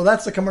 okay. So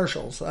that's the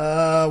commercials.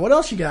 What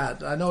else you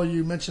got? I know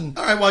you mentioned.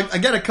 All right. Well, I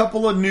got a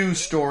couple of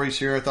news stories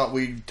here I thought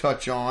we'd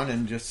touch on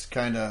and just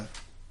kind of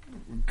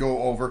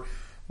go over.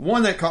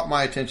 One that caught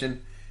my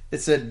attention.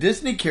 It said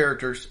Disney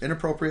characters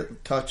inappropriately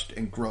touched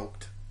and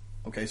groped.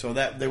 Okay, so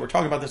that they were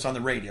talking about this on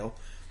the radio.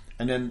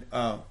 And then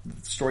the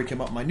story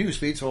came up in my news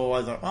feed, so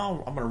I thought,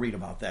 oh, I'm going to read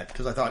about that.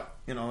 Because I thought,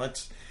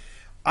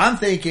 I'm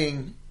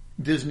thinking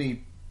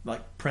Disney,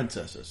 like,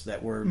 princesses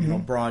that were,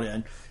 brought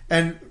in.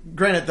 And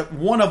granted, that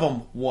one of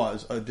them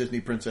was a Disney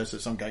princess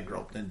that some guy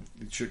groped, and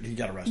he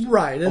got arrested.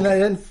 Right, and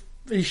then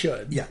he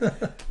should. Yeah.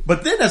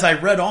 But then as I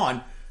read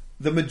on,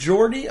 the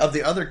majority of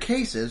the other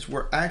cases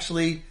were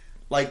actually,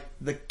 like,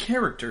 the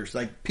characters,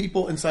 like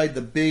people inside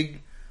the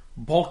big,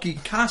 bulky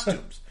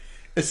costumes.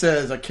 It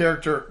says a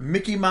character,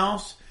 Mickey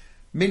Mouse,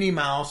 Minnie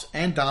Mouse,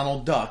 and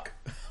Donald Duck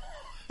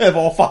have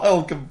all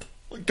filed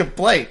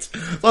complaints. So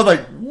I was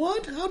like,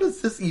 what? How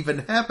does this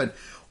even happen?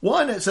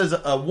 One, it says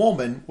a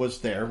woman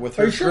was there with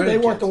her grandkids. Are you sure they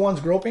weren't the ones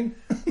groping?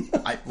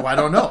 I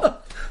don't know.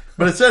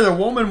 But it says a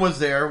woman was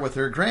there with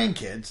her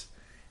grandkids,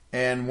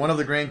 and one of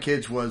the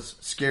grandkids was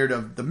scared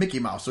of the Mickey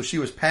Mouse, so she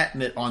was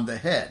patting it on the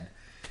head.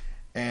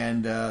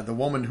 And the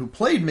woman who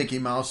played Mickey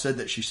Mouse said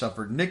that she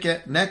suffered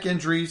neck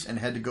injuries and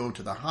had to go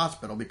to the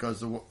hospital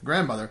because the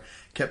grandmother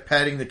kept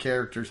patting the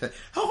character's head.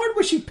 How hard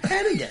was she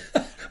patting it?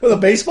 With a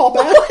baseball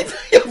bat?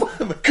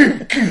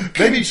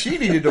 Maybe she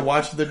needed to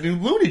watch the new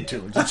Looney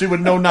Tunes and she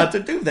would know not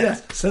to do that.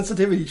 Yes,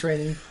 sensitivity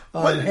training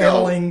on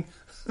handling.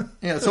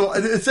 Yeah, so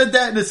it said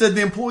that, and it said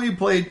the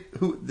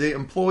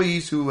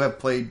employees who have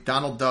played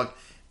Donald Duck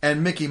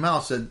and Mickey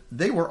Mouse said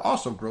they were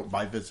also groped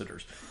by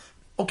visitors.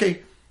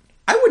 Okay.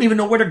 I wouldn't even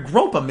know where to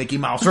grope a Mickey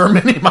Mouse or a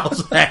Minnie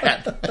Mouse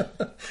hat.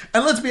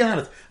 And let's be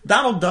honest,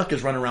 Donald Duck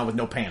is running around with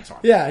no pants on.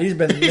 Yeah,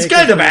 he's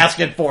kind of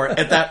asking for it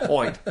at that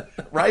point,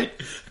 right?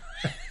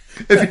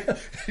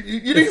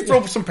 You need to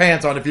throw some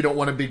pants on if you don't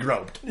want to be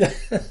groped.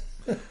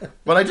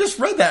 But I just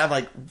read that. I'm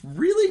like,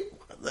 really?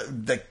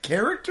 The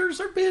characters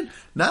are being...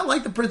 Not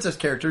like the princess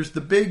characters, the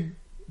big,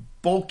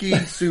 bulky,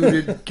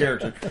 suited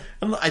characters.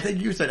 And I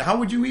think you said, how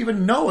would you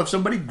even know if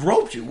somebody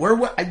groped you? You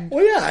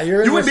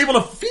wouldn't be able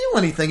to feel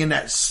anything in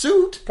that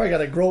suit. Probably got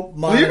a grope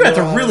monitor. Well, you're going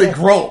to have to really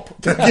grope.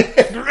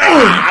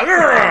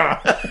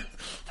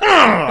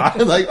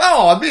 Like,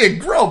 oh, I'm being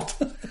groped.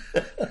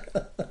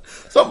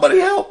 Somebody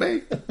help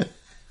me.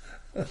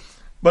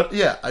 But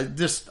yeah, I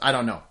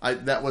don't know.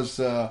 That was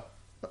a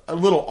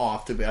little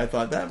off to me. I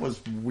thought that was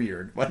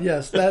weird.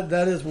 Yes,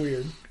 that is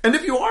weird. And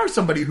if you are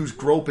somebody who's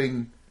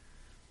groping...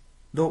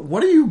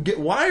 What do you get?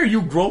 Why are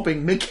you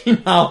groping Mickey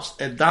Mouse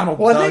and Donald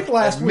Duck? Well, I think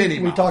last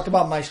week we talked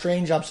about my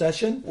strange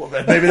obsession. Well,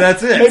 maybe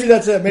that's it. Maybe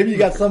that's it. Maybe you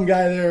got some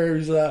guy there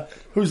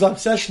whose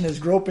obsession is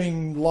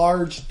groping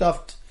large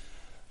stuffed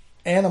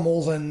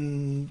animals,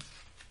 and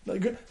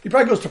he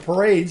probably goes to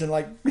parades and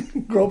like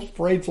gropes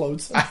parade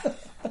floats,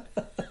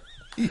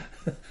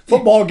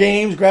 football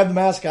games, grab the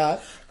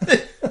mascot.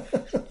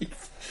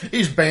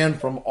 He's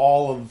banned from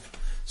all of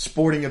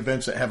sporting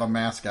events that have a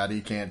mascot.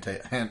 He can't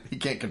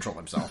control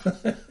himself.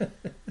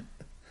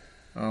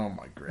 Oh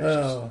my gracious.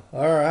 Oh,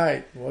 all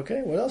right.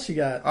 Okay, what else you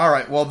got? All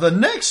right, well, the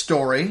next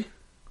story,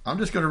 I'm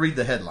just going to read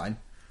the headline.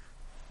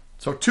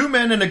 So 2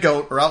 men and a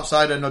goat are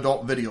outside an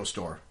adult video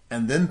store,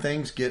 and then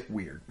things get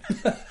weird.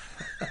 I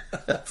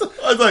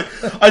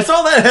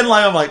saw that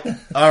headline, I'm like,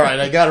 all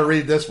right, I got to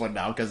read this one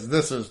now because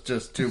this is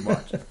just too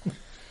much. It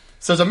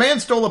says a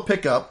man stole a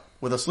pickup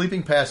with a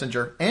sleeping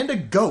passenger and a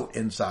goat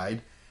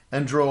inside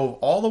and drove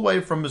all the way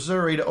from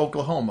Missouri to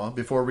Oklahoma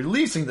before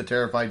releasing the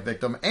terrified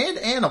victim and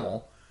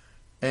animal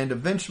and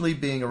eventually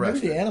being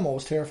arrested. Maybe the animal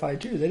was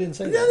terrified too. They didn't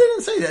say that. Yeah, they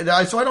didn't say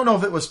that. So I don't know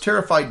if it was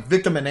terrified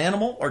victim and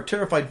animal or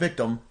terrified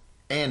victim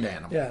and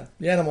animal. Yeah,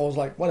 the animal was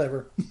like,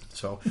 whatever.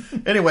 So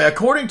anyway,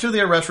 according to the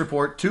arrest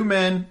report, 2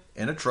 men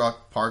in a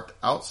truck parked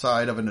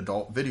outside of an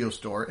adult video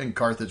store in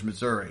Carthage,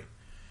 Missouri.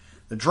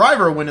 The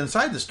driver went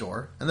inside the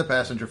store and the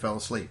passenger fell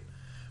asleep.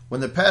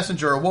 When the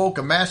passenger awoke,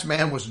 a masked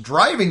man was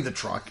driving the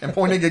truck and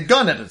pointing a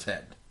gun at his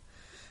head.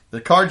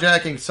 The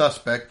carjacking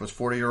suspect was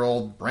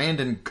 40-year-old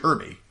Brandon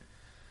Kirby.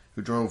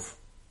 who drove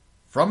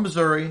from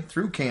Missouri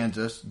through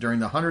Kansas. During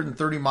the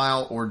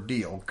 130-mile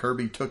ordeal,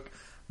 Kirby took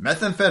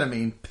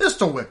methamphetamine,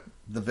 pistol whipped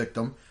the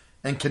victim,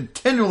 and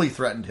continually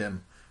threatened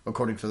him,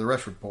 according to the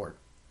arrest report.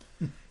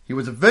 He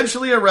was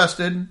eventually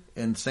arrested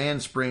in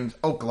Sand Springs,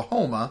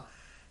 Oklahoma,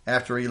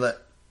 after he let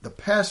the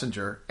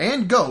passenger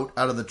and goat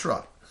out of the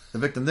truck. The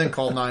victim then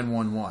called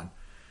 911.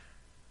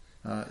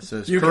 It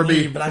says You Kirby, can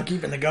leave, but I'm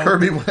keeping the goat.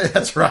 Kirby,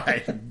 that's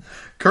right.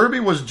 Kirby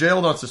was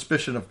jailed on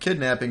suspicion of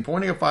kidnapping,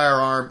 pointing a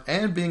firearm,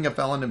 and being a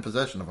felon in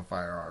possession of a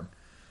firearm.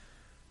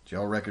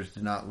 Jail records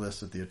did not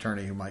list the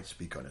attorney who might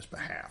speak on his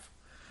behalf.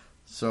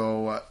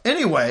 So,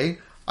 anyway,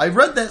 I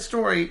read that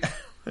story.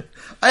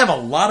 I have a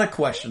lot of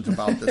questions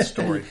about this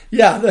story.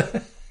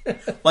 Yeah.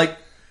 Like,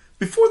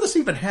 before this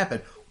even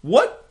happened,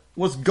 what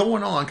was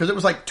going on? Because it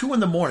was like 2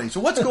 a.m. So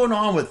what's going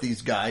on with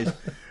these guys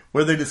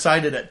where they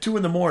decided at 2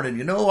 a.m,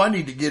 I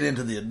need to get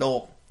into the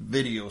adult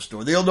video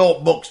store, the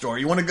adult bookstore.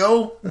 You want to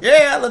go?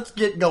 Yeah, let's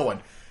get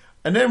going.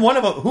 And then one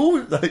of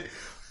them,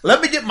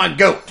 let me get my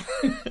goat.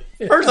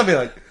 First I'll be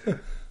like,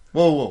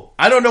 whoa.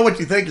 I don't know what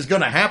you think is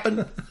going to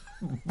happen,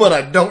 but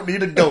I don't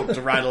need a goat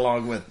to ride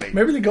along with me.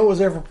 Maybe the goat was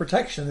there for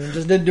protection and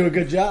just didn't do a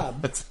good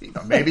job.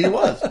 Maybe he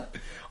was.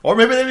 Or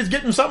maybe they was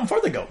getting something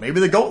for the goat. Maybe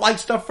the goat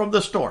likes stuff from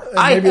the store.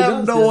 I maybe it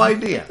have does, no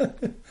idea.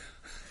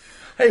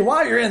 Hey,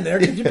 while you're in there,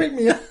 could you pick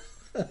me up?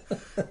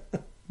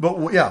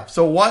 But yeah,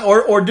 so why?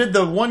 Or did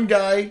the one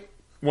guy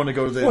want to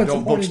go to the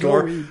adult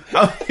bookstore?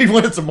 He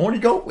wanted some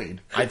morning goat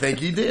weed. I think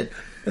he did.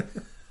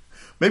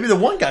 Maybe the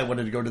one guy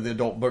wanted to go to the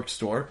adult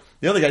bookstore.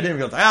 The other guy didn't.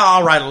 Go,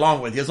 I'll ride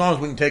along with you as long as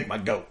we can take my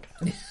goat.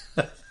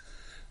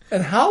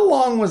 And how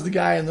long was the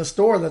guy in the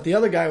store that the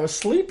other guy was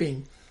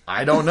sleeping?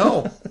 I don't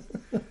know.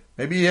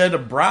 Maybe he had to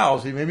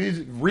browse. Maybe he's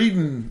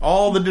reading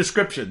all the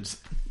descriptions.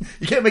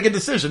 You can't make a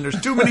decision.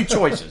 There's too many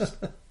choices.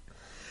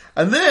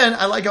 And then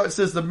I like how it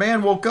says the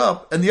man woke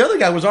up and the other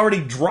guy was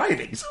already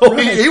driving. So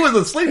right. he was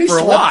asleep for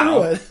a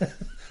while.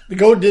 The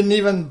goat didn't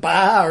even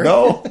bow.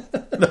 No,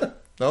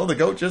 the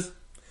goat just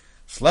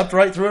slept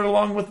right through it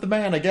along with the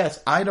man, I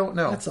guess. I don't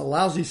know. That's a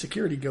lousy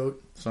security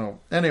goat. So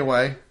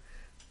anyway,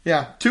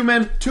 yeah, two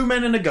men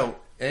and a goat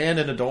and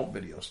an adult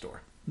video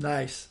store.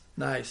 Nice.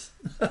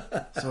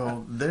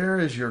 So there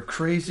is your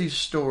crazy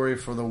story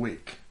for the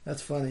week.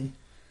 That's funny.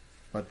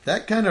 But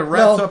that kind of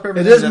wraps up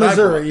everything. It is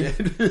Missouri.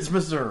 It is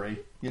Missouri.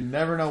 You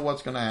never know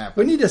what's going to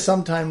happen. We need to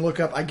sometime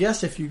look up, I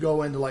guess if you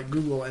go into like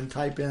Google and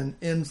type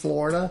in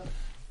Florida,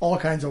 all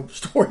kinds of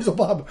stories will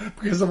pop up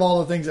because of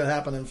all the things that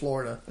happen in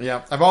Florida.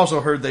 Yeah. I've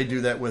also heard they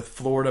do that with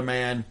Florida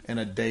man and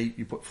a date.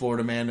 You put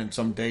Florida man and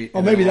some date.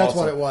 Oh, maybe that's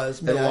what it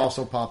was. It'll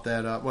also pop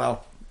that up.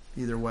 Well,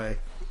 either way.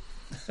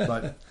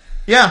 But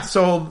yeah,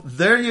 so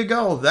there you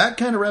go. That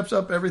kind of wraps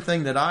up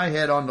everything that I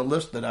had on the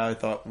list that I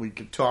thought we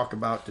could talk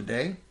about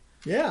today.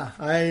 Yeah,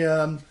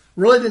 I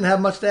really didn't have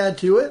much to add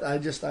to it. I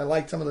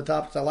liked some of the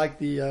topics. I liked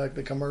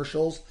the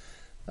commercials.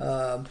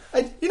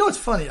 It's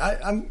funny.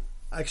 I'm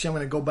going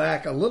to go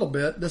back a little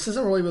bit. This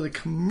isn't really with the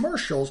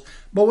commercials,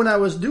 but when I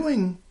was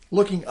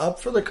looking up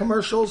for the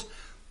commercials,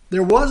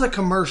 there was a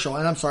commercial,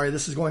 and I'm sorry,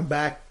 this is going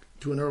back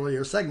to an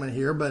earlier segment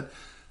here, but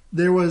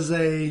there was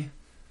a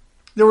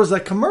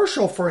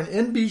commercial for an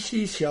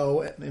NBC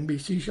show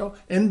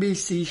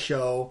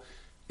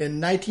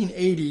in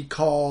 1980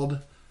 called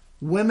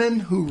Women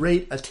Who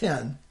Rate a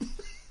 10.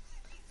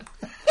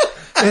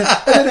 and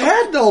it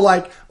had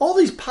all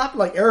these pop,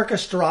 like Eric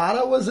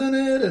Estrada was in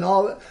it, and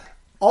all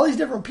these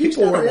different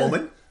people. He's not a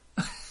woman.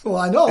 Well,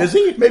 I know. Is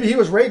he? Maybe he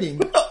was rating.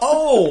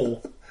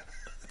 Oh,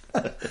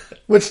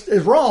 which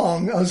is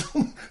wrong.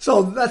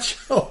 So that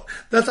show.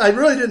 I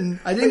didn't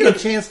get a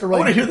chance to. I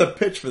want to hear the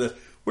pitch for this.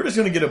 We're just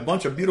going to get a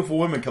bunch of beautiful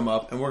women come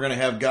up, and we're going to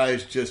have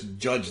guys just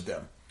judge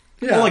them.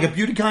 Yeah. Like a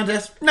beauty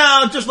contest?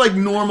 No, just like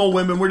normal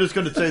women. We're just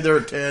going to say they're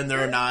a 10,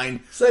 they're a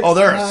 9. 6,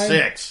 they're 9, a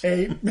 6.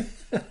 8.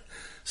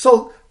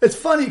 So it's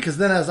funny because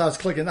then as I was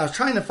clicking, I was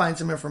trying to find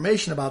some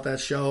information about that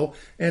show,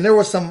 and there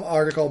was some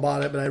article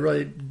about it, but I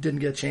really didn't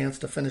get a chance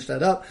to finish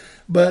that up.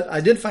 But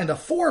I did find a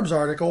Forbes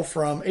article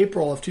from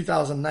April of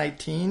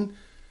 2019,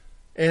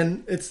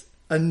 and it's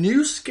a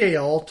new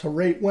scale to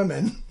rate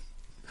women.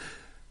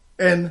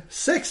 And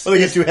 6. Will they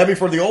get too heavy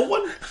for the old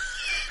one?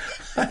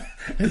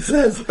 It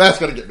says that's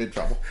going to get me in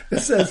trouble. It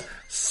says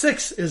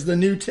 6 is the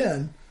new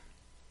 10.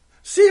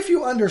 See if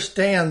you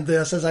understand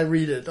this as I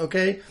read it,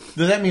 okay?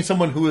 Does that mean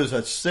someone who is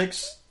a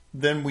 6,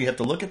 then we have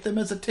to look at them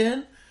as a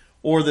 10?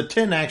 Or the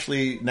 10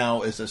 actually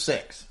now is a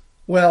 6?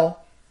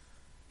 Well,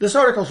 this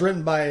article is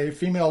written by a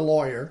female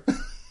lawyer.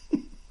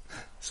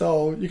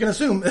 So you can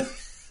assume.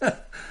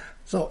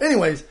 So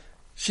anyways,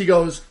 she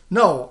goes,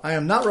 no, I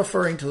am not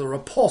referring to the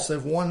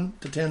repulsive 1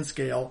 to 10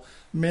 scale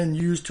men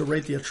use to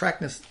rate the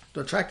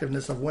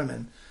attractiveness of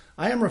women.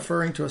 I am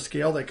referring to a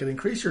scale that could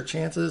increase your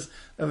chances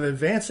of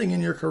advancing in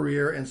your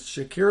career and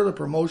secure the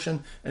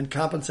promotion and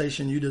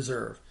compensation you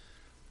deserve.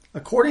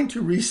 According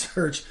to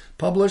research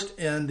published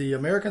in the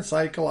American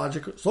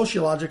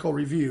Sociological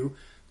Review,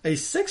 a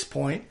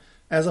 6-point,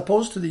 as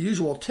opposed to the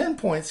usual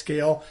 10-point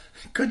scale,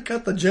 could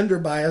cut the gender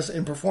bias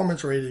in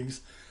performance ratings.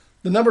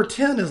 The number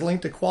 10 is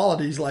linked to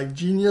qualities like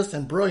genius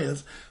and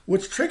brilliance,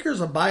 which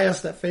triggers a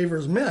bias that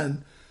favors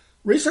men.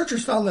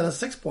 Researchers found that a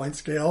 6-point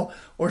scale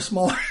or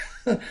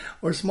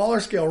smaller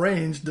scale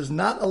range does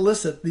not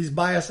elicit these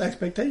bias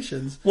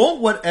expectations.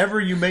 Won't whatever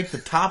you make the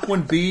top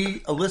one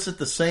be elicit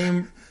the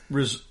same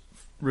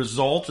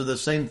results or the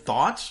same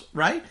thoughts,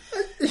 right?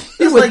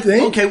 You would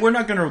think. Okay, we're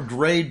not going to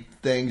grade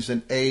things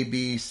in A,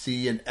 B,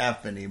 C, and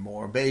F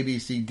anymore. A, B,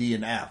 C, D,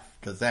 and F,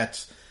 because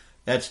that's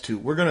two.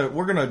 We're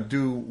gonna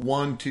do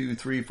 1, 2,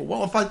 3, 4.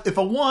 Well, if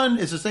a 1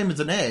 is the same as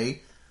an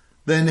A,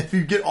 then if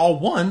you get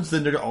all 1s,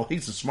 then they're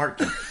he's a smart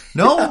kid.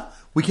 No, yeah.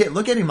 We can't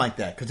look at him like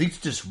that because he's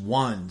just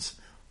 1s.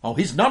 Oh,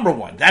 he's number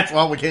 1. That's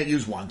why we can't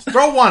use 1s.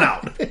 Throw 1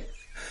 out.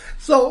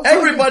 So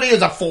everybody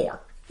is a 4.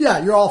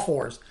 Yeah, you're all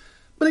 4s.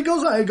 But it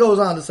goes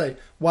on to say,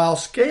 while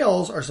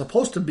scales are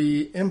supposed to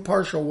be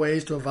impartial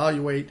ways to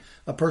evaluate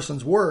a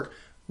person's work,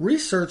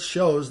 research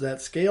shows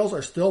that scales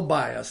are still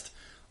biased.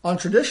 On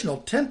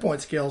traditional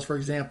 10-point scales, for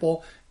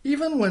example,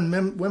 even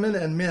when women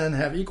and men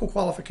have equal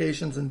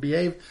qualifications and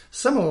behave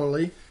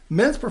similarly,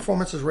 men's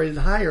performance is rated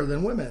higher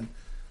than women.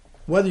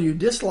 Whether you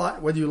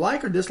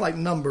like or dislike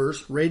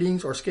numbers,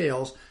 ratings, or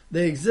scales,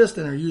 they exist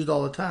and are used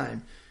all the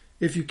time.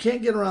 If you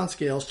can't get around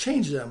scales,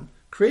 change them.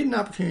 Create an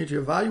opportunity to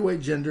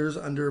evaluate genders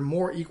under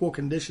more equal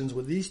conditions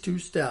with these 2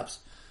 steps.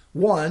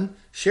 1,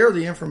 share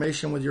the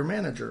information with your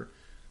manager.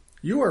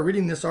 You are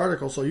reading this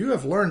article, so you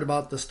have learned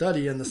about the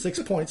study and the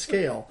 6-point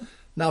scale.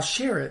 Now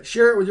share it.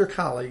 Share it with your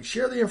colleagues.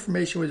 Share the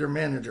information with your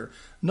manager,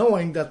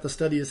 knowing that the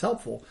study is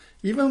helpful.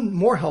 Even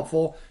more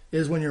helpful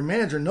is when your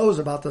manager knows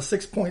about the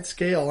 6-point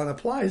scale and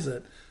applies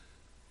it.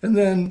 And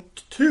then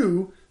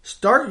 2,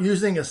 start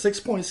using a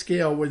 6-point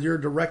scale with your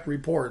direct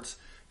reports.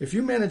 If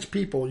you manage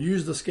people,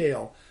 use the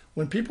scale.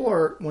 When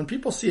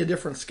people see a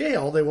different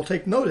scale, they will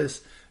take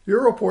notice.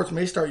 Your reports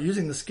may start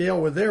using the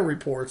scale with their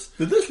reports.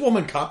 Did this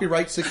woman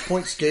copyright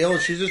 6-point scale?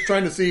 Is she just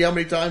trying to see how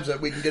many times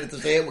that we can get it to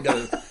say it? We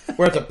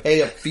have to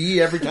pay a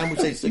fee every time we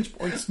say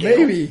 6-point scale?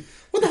 Maybe.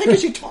 What the heck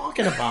is she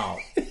talking about?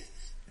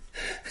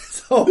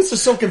 So this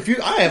is so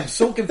confused. I am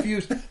so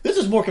confused. This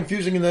is more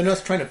confusing than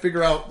us trying to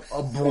figure out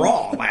a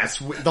bra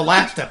the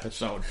last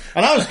episode.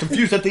 And I was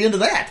confused at the end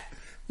of that.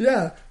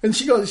 Yeah. And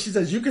she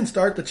says, you can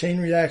start the chain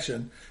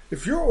reaction.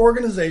 If your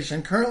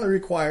organization currently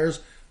requires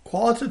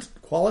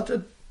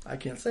qualitative,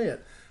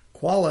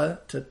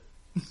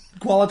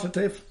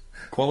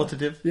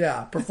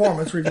 yeah,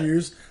 performance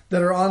reviews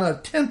that are on a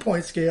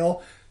 10-point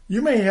scale,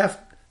 you may have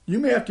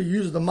to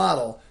use the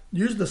model.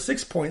 Use the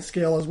 6-point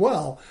scale as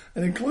well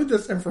and include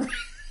this information.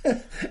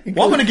 Well,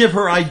 I'm going to give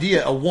her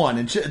idea a 1,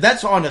 and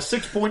that's on a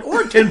 6-point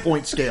or a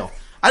 10-point scale.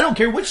 I don't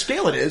care which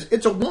scale it is.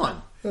 It's a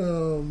 1.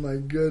 Oh my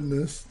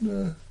goodness.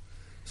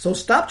 So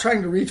stop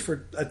trying to reach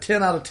for a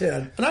 10 out of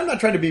 10. And I'm not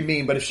trying to be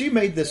mean, but if she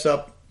made this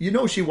up, you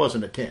know she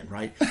wasn't a 10,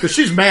 right? Because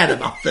she's mad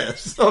about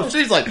this. So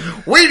she's like,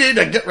 we need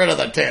to get rid of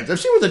the 10s. If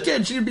she was a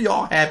 10, she'd be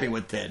all happy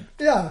with 10.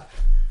 Yeah.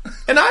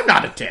 And I'm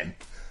not a 10.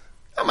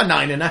 I'm a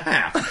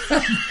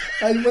 9.5.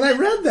 And when I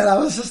read that, I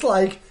was just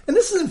like, and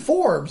this is in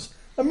Forbes.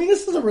 I mean,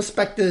 this is a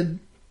respected,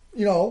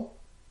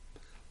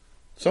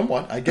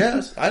 Somewhat, I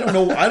guess. I don't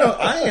know.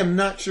 I am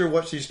not sure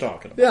what she's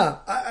talking about.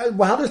 Yeah.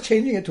 Well, how does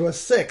changing it to a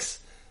 6?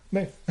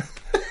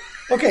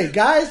 Okay,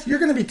 guys, you're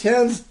going to be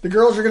 10s. The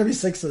girls are going to be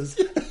 6s.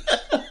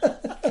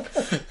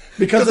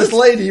 Because this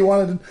lady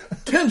wanted...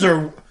 10s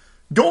are...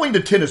 Going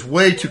to 10 is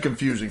way too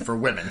confusing for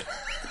women.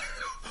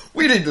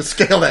 We need to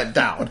scale that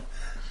down.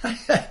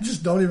 I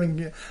just don't even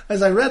get...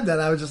 As I read that,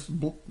 I was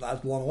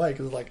blown away.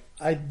 Because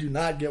I do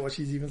not get what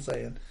she's even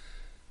saying.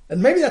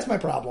 And maybe that's my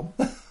problem.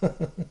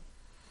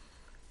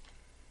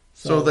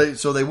 So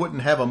they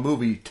wouldn't have a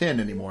movie 10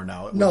 anymore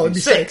now. It'd be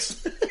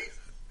 6.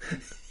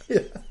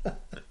 Yeah.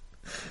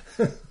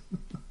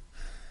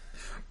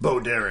 Bo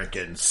Derek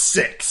and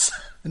 6.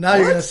 And now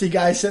you're going to see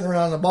guys sitting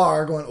around the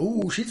bar going,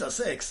 ooh, she's a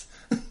 6.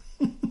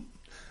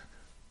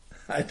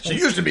 She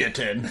used to be a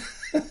 10.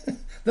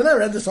 Then I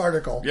read this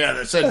article. Yeah,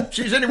 that said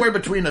she's anywhere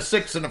between a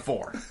 6 and a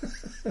 4.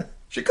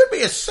 She could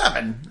be a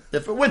 7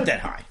 if it went that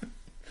high.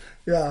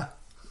 Yeah.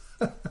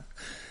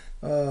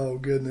 Oh,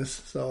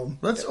 goodness. So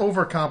let's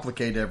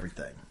overcomplicate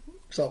everything.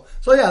 So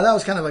yeah, that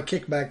was kind of a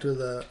kickback to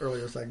the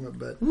earlier segment,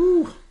 but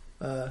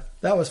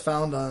that was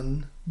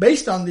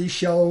based on the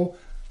show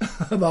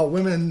about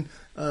women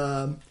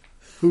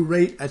who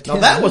rate a 10.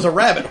 Now that was a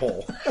rabbit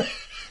hole.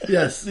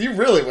 Yes. You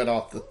really went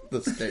off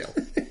the scale.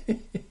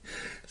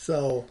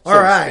 So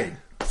all right.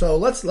 So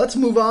let's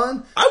move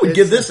on. I would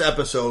give this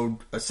episode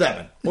a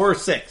 7 or a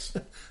 6.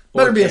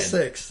 Better be 10. A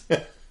 6.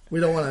 We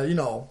don't want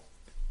to,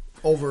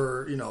 Well,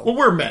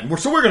 we're men.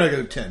 So we're going to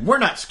go 10. We're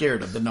not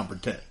scared of the number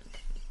 10.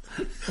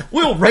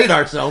 We'll rate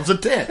ourselves a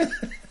 10.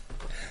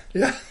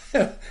 Yeah.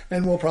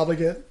 And we'll probably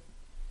get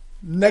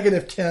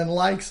negative 10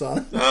 likes on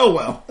it. Oh,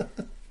 well.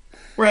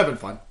 We're having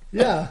fun.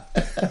 Yeah.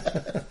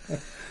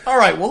 All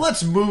right. Well,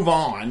 let's move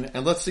on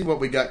and let's see what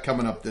we got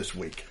coming up this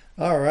week.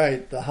 All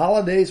right. The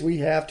holidays we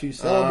have to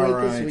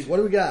celebrate this week. What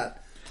do we got?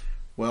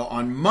 Well,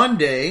 on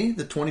Monday,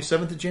 the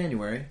 27th of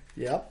January,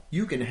 yep,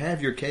 you can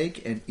have your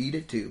cake and eat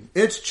it too.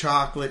 It's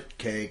Chocolate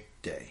Cake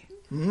Day.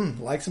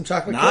 Like some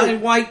chocolate Not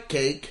cake. white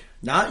cake,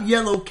 not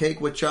yellow cake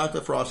with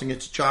chocolate frosting.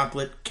 It's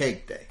chocolate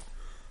cake day.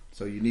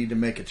 So you need to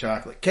make a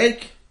chocolate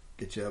cake,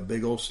 get you a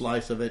big old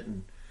slice of it,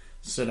 and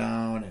sit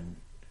down and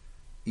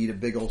eat a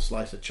big old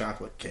slice of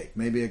chocolate cake.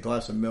 Maybe a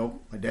glass of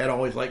milk. My dad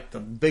always liked a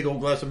big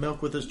old glass of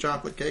milk with his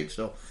chocolate cake,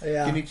 so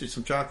Yeah. you can eat you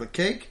some chocolate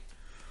cake.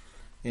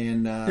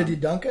 And Did he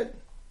dunk it?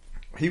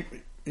 he'd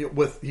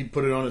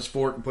put it on his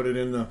fork and put it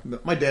in the.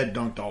 My dad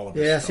dunked all of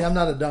it. Yeah, see, I'm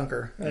not a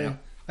dunker. Yeah.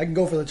 I can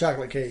go for the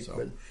chocolate cake.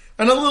 But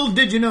And a little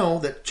did you know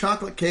that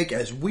chocolate cake,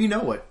 as we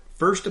know it,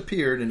 first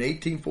appeared in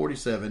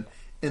 1847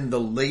 in the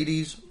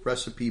ladies'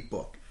 recipe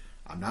book.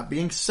 I'm not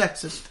being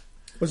sexist.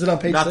 was it on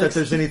page Not 6? that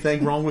there's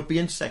anything wrong with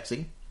being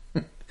sexy.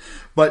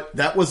 But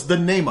that was the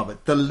name of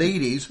it. The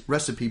ladies'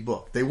 recipe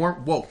book. They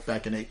weren't woke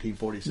back in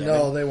 1847.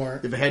 No, they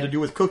weren't. If it had to do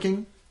with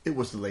cooking, it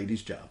was the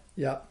ladies' job.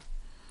 Yep.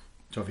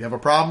 So if you have a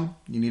problem,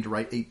 you need to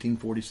write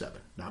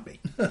 1847, not me.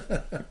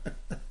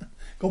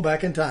 Go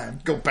back in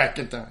time. Go back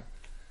in time.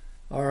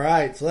 All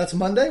right, so that's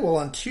Monday. Well,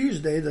 on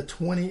Tuesday, the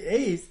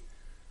 28th,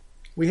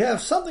 we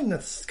have something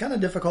that's kind of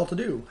difficult to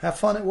do. Have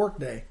fun at work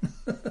day.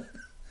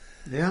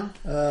 Yeah.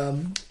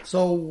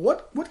 So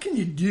what can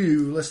you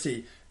do? Let's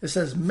see. It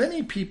says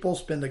many people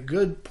spend a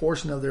good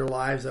portion of their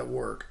lives at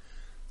work.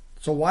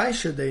 So why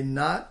should they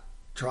not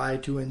try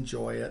to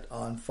enjoy it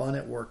on Fun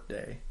at Work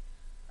Day?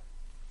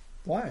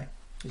 Why?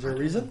 Is there a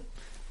reason?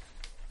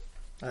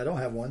 I don't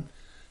have one.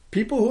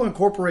 People who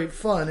incorporate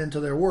fun into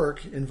their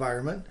work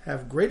environment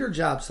have greater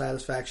job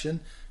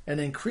satisfaction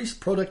and increased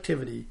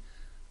productivity.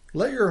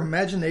 Let your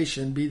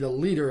imagination be the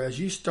leader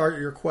as you start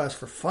your quest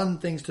for fun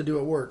things to do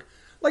at work.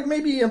 Like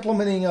maybe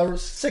implementing a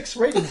 6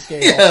 rating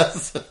scale.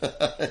 Yes.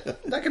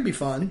 That could be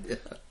fun.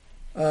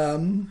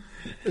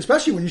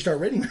 Especially when you start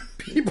rating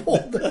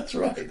people. That's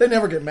right. They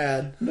never get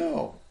mad.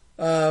 No.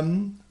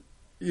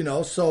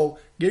 So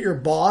get your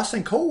boss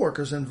and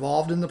coworkers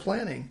involved in the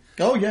planning.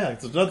 Oh, yeah.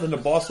 There's nothing the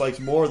boss likes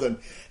more than,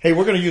 hey,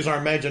 we're going to use our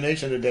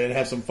imagination today and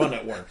have some fun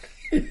at work.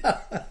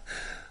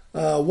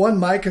 One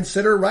might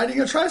consider riding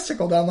a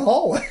tricycle down the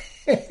hallway.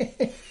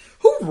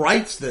 Who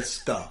writes this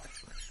stuff?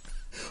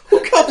 Who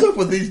comes up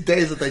with these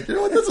days and think, you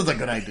know what, this is a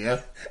good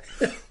idea.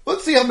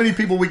 Let's see how many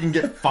people we can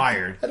get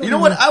fired. You know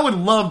what? I would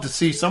love to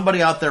see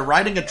somebody out there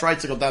riding a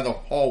tricycle down the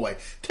hallway.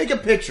 Take a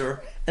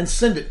picture and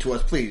send it to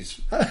us,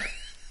 please.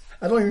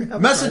 I don't even have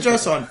a Message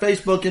us tricycle. on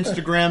Facebook,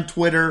 Instagram,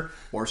 Twitter,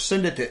 or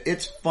send it to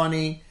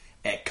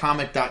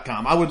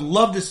itsfunny@comic.com. I would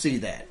love to see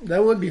that.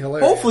 That would be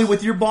hilarious. Hopefully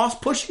with your boss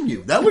pushing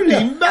you. That would be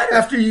even better.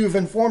 After you've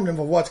informed him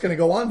of what's going to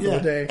go on for the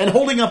day. And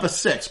holding up a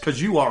 6,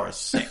 because you are a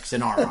 6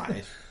 in our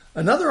eyes.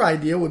 Another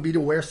idea would be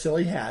to wear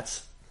silly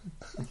hats.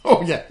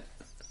 Oh, yeah.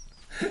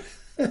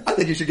 I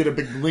think you should get a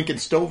big Lincoln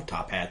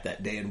stovetop hat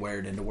that day and wear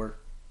it into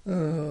work.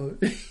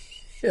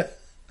 Yeah.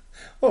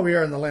 Well, we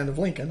are in the land of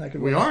Lincoln. I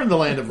could We wear are in the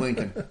land of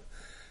Lincoln.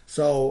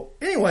 So,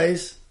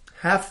 anyways,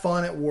 have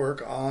fun at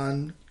work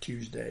on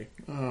Tuesday.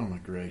 Oh, my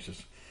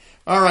gracious.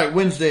 All right,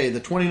 Wednesday, the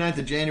 29th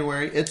of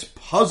January, it's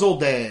Puzzle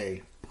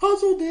Day.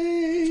 Puzzle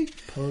Day.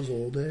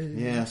 Puzzle day.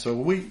 Yeah,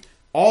 so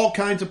all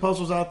kinds of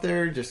puzzles out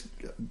there. Just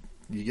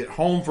you get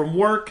home from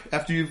work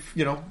after you've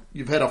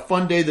had a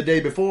fun day the day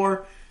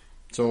before.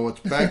 So it's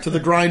back to the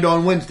grind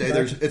on Wednesday.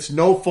 It's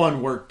no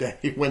fun work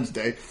day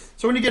Wednesday.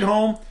 So when you get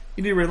home,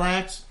 you need to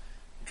relax.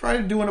 Try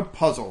doing a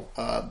puzzle.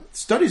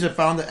 Studies have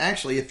found that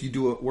actually, if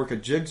you work a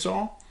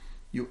jigsaw,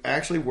 you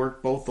actually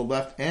work both the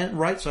left and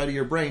right side of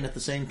your brain at the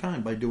same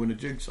time by doing a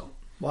jigsaw.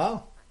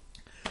 Wow.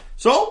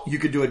 So you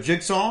could do a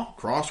jigsaw,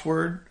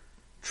 crossword,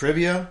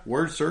 trivia,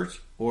 word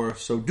search, or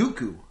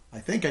Sudoku. I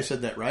think I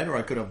said that right, or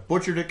I could have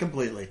butchered it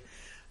completely.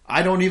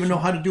 I don't even know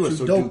how to do a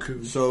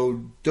Sudoku.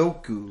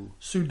 Sudoku.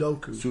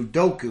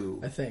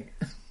 I think.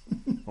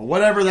 Or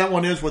whatever that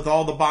one is with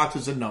all the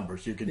boxes and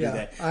numbers. You can do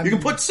that. You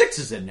can put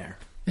 6s in there.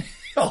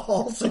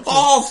 All 6.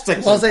 All 6s.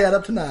 As long as they add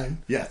up to 9.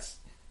 Yes.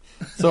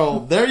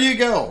 So there you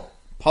go.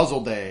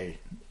 Puzzle Day.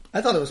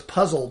 I thought it was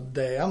puzzled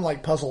day. I'm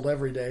like puzzled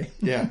every day.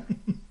 Yeah.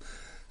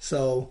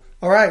 So,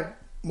 all right.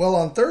 Well,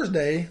 on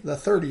Thursday, the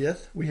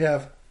 30th, we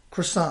have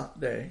Croissant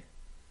Day.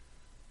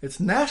 It's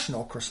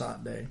National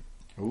Croissant Day.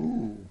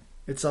 Ooh.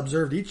 It's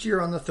observed each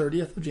year on the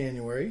 30th of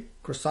January.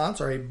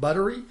 Croissants are a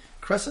buttery,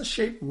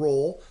 crescent-shaped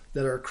roll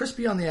that are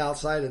crispy on the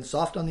outside and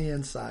soft on the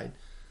inside.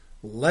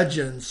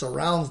 Legend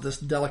surrounds this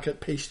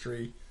delicate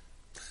pastry.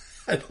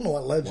 I don't know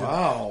what legend.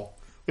 Wow.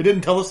 It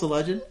didn't tell us the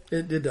legend?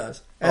 It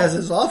does. As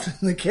is often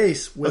the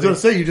case I with... was going to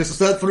say, you just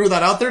threw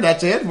that out there?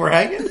 That's it? We're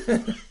hanging?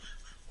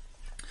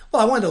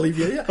 Well, I wanted to leave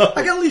you... I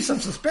got to leave some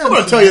suspense. I'm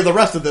going to tell you the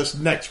rest of this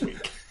next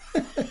week.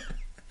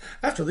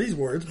 After these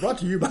words, brought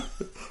to you by...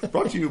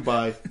 Brought to you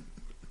by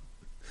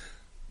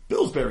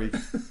Pillsbury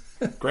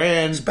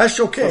Grand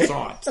Special K.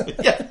 Croissant.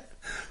 Yeah.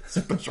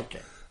 Special K.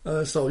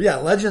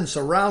 Legend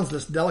surrounds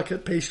this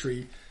delicate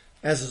pastry,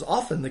 as is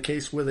often the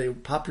case with a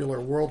popular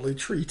worldly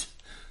treat.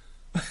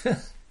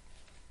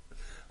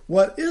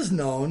 What is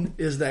known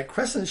is that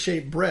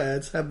crescent-shaped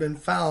breads have been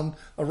found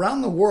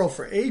around the world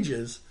for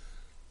ages.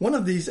 One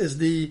of these is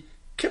the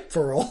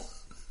Kipferl,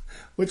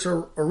 which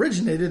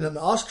originated in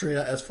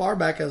Austria as far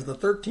back as the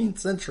 13th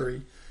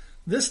century.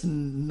 This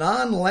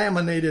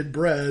non-laminated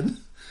bread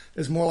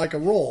is more like a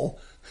roll.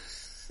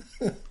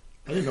 I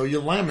didn't know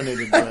you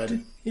laminated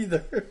bread.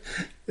 Either.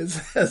 It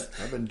says,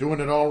 I've been doing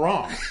it all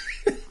wrong.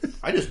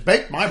 I just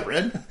baked my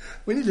bread.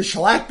 we need to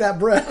shellac that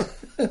bread.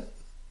 It'd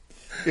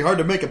be hard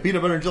to make a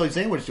peanut butter and jelly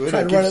sandwich to it.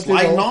 Try It to run keeps it through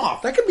sliding the-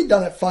 off. That could be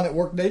done at Fun at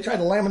Work Day. Try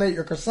to laminate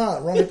your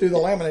croissant. Run it through the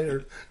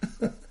laminator.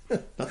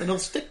 Nothing will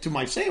stick to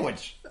my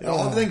sandwich.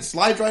 Everything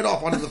slides right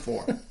off onto the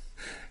floor.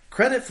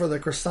 Credit for the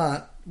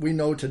croissant we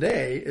know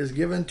today is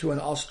given to an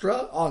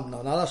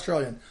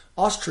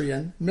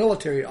Austrian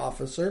military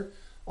officer,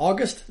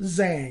 August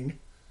Zang.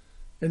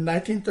 In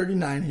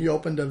 1939, he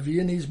opened a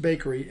Viennese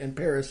bakery in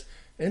Paris,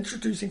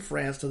 introducing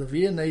France to the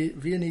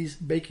Viennese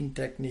baking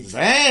technique.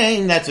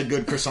 Dang, that's a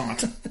good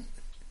croissant.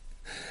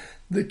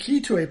 The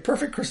key to a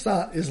perfect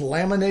croissant is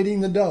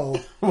laminating the dough.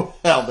 Well,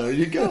 there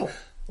you go.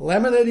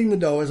 Laminating the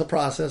dough is a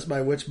process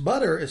by which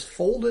butter is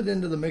folded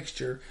into the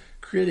mixture,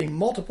 creating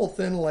multiple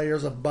thin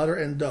layers of butter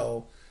and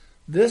dough.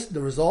 The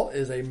result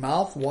is a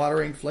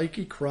mouth-watering,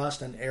 flaky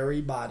crust and airy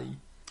body.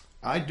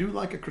 I do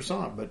like a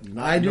croissant, but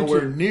I not do nowhere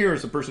too. near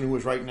as the person who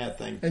was writing that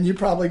thing And you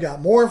probably got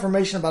more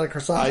information about a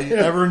croissant I than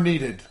ever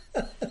needed.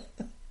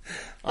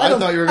 I don't-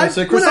 thought you were going I- to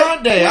say when I-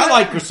 croissant day. when I I-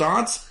 like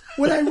croissants.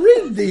 When I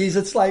read these,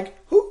 it's like,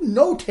 who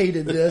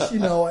notated this?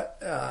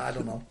 I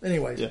don't know.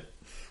 Anyways, Yeah.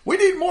 We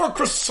need more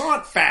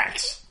croissant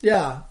facts.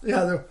 yeah.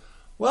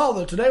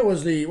 Today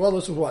was this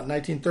was what,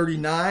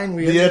 1939?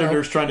 The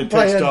editor's trying to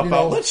take stuff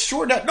out. Let's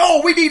shorten that.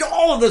 No, we need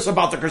all of this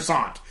about the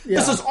croissant. Yeah.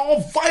 This is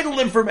all vital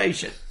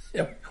information.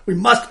 Yeah, we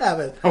must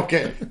have it.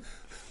 Okay.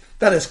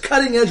 That is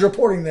cutting edge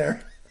reporting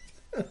there.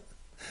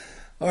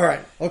 All right.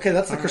 Okay,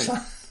 that's the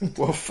croissant.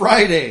 Well,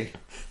 Friday,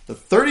 the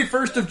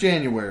 31st of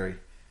January,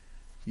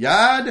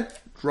 Yad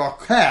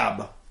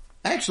Rakab.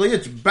 Actually,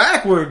 it's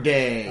backward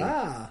day.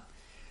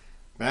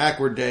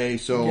 Backward day.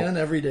 So Again,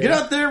 every day. Get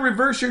out there,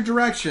 reverse your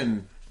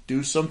direction.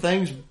 Do some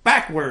things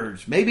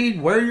backwards. Maybe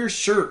wear your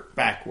shirt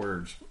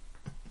backwards.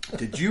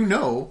 Did you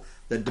know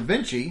that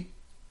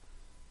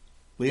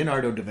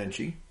Leonardo da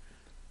Vinci,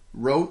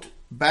 wrote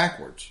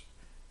backwards?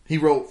 He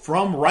wrote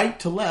from right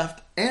to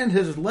left, and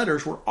his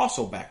letters were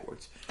also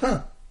backwards.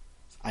 Huh.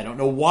 I don't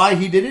know why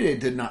he did it. It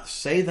did not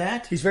say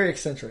that. He's very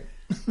eccentric.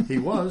 He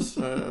was.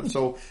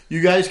 So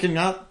you guys can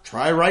not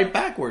try right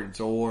backwards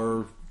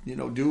or,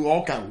 do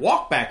all kind of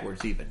walk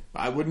backwards even.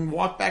 I wouldn't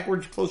walk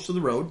backwards close to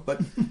the road,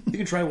 but you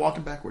can try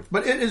walking backwards.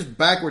 But it is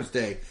backwards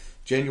day,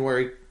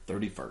 January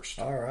 31st.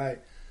 All right.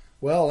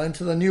 Well,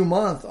 into the new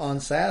month on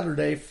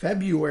Saturday,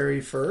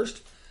 February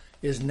 1st,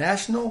 is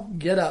National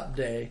Get Up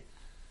Day.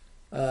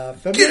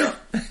 Get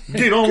up!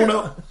 Get on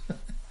up!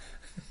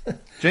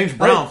 James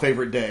Brown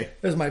favorite day.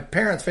 It was my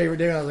parents' favorite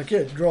day when I was a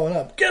kid, growing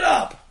up. Get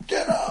up!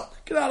 Get up!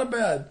 Get out of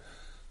bed.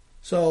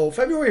 So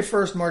February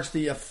 1st marks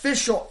the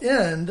official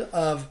end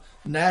of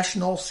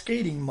National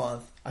Skating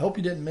Month. I hope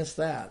you didn't miss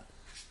that.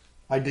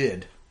 I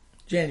did.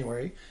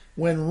 January,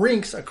 when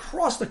rinks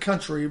across the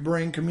country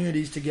bring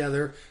communities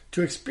together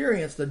to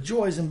experience the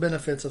joys and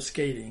benefits of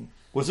skating.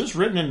 Was this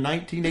written in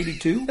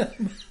 1982?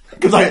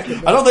 Because I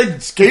don't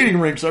think skating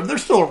rinks they're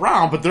still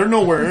around, but they're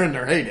nowhere in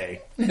their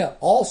heyday. Yeah,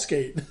 all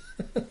skate.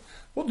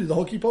 We'll do the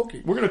hokey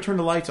pokey. We're going to turn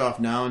the lights off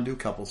now and do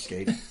couple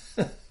skate.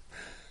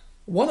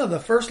 One of the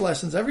first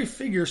lessons every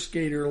figure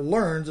skater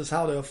learns is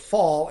how to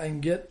fall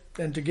and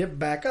to get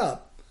back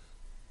up.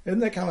 Isn't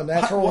that kind of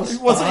natural?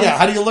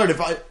 How do you learn?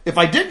 If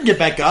I didn't get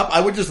back up,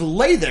 I would just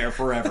lay there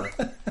forever.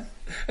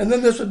 And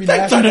then this would be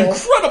That's an national.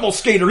 incredible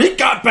skater. He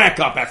got back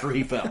up after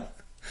he fell.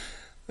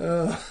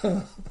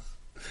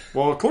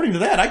 Well, according to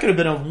that, I could have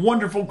been a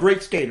wonderful,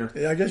 great skater.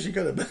 Yeah, I guess you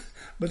could have been.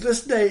 But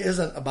this day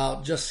isn't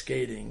about just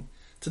skating.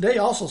 Today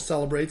also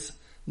celebrates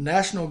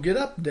National Get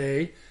Up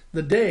Day.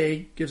 The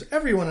day gives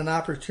everyone an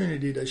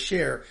opportunity to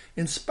share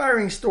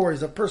inspiring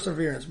stories of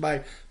perseverance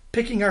by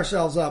picking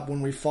ourselves up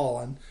when we've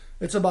fallen.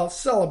 It's about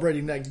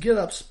celebrating that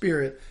get-up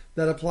spirit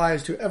that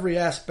applies to every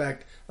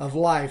aspect of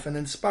life and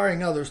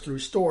inspiring others through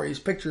stories,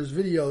 pictures,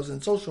 videos,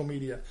 and social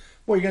media.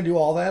 Boy, you going to do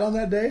all that on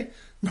that day?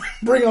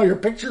 Bring all your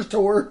pictures to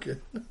work?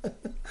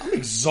 I'm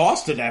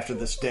exhausted after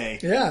this day.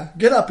 Yeah,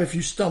 get up if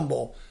you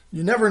stumble.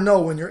 You never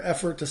know when your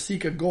effort to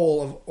seek a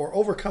goal or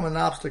overcome an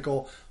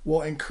obstacle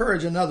will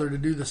encourage another to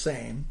do the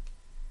same.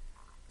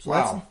 So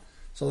Wow.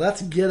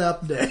 That's Get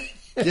Up Day.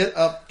 Get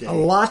up day. A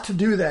lot to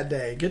do that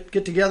day. Get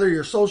together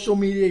your social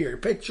media, your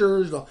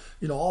pictures,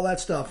 all that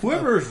stuff.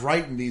 Whoever is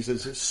writing these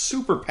is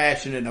super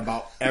passionate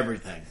about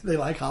everything. They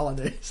like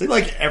holidays. They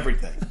like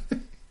everything.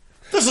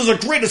 This is the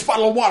greatest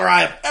bottle of water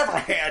I have ever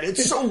had.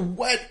 It's so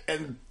wet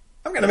and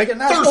I'm going to make it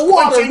National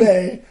Water quenching.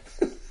 Day.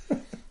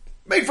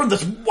 made from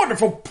this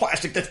wonderful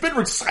plastic that's been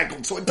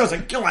recycled so it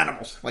doesn't kill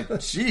animals. Like,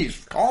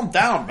 jeez, calm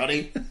down,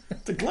 buddy.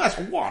 It's a glass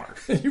of water.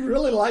 You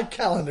really like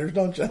calendars,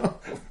 don't you?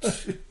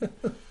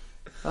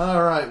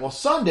 All right. Well,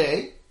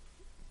 Sunday,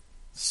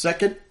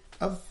 2nd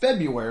of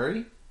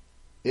February,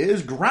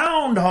 is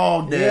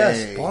Groundhog Day.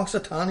 Yes,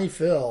 Punxsutawney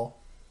Phil.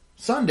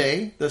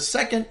 Sunday, the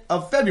 2nd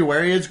of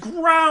February, is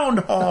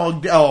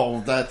Groundhog Day.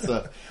 Oh, that's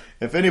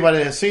if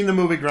anybody has seen the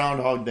movie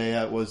Groundhog Day,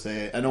 it was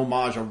an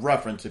homage, a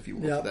reference, if you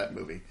will, to that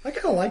movie. I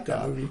kind of like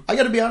that movie. I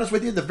got to be honest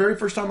with you. The very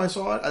first time I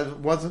saw it, I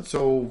wasn't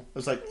so. I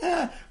was like,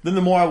 eh. Then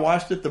the more I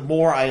watched it, the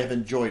more I have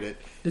enjoyed it.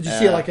 Did you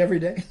see it like every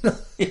day?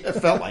 It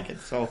felt like it.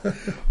 So,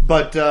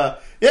 but yeah,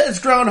 it's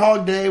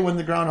Groundhog Day when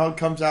the groundhog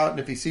comes out, and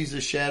if he sees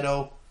his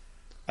shadow,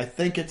 I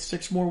think it's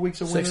 6 more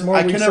weeks of winter. 6 more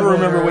I weeks can never of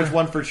remember winter. which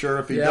one for sure.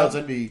 If he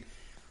doesn't, he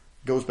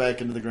goes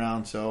back into the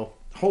ground. So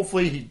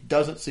hopefully he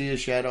doesn't see his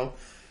shadow.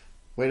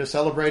 Way to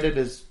celebrate it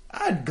is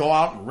I'd go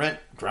out and rent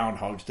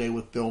Groundhog's Day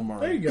with Bill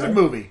Murray. There you go. Good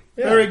movie.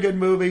 Yeah. Very good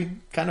movie.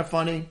 Kind of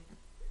funny.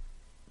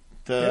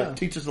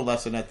 Teaches a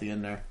lesson at the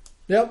end there.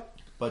 Yep.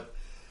 But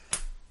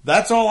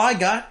that's all I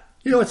got.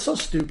 You know, it's so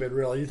stupid,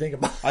 really. You think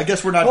about it. I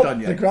guess we're not done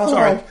yet.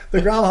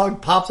 The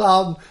groundhog pops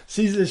out and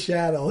sees his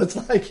shadow. It's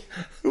like...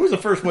 Who was the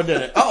first one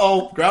did it?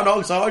 Uh-oh,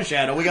 groundhog saw his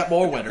shadow. We got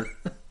more winter.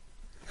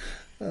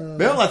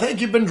 Bill, I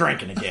think you've been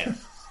drinking again.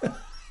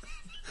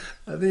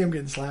 I think I'm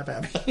getting slap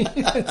happy.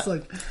 It's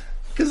like...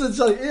 Because it's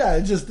like,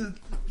 it's just...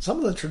 Some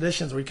of the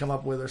traditions we come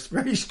up with are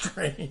very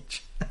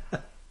strange.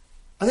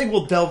 I think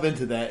we'll delve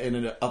into that in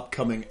an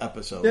upcoming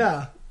episode.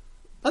 Yeah.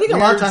 I think a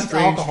lot of times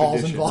Strange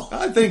alcohol's tradition. involved.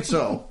 I think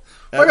so.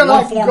 We're At gonna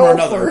one form or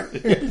another.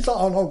 He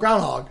saw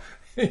groundhog.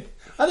 I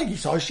think he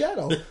saw his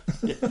shadow.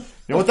 You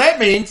know what that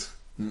means?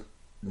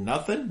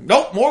 Nothing.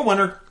 Nope, more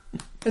winter.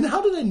 And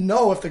how do they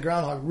know if the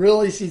groundhog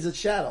really sees its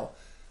shadow?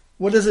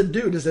 What does it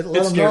do? Does it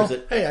let them know? scares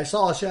it. Hey, I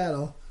saw a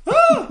shadow.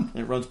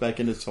 It runs back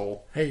in its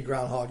hole. Hey,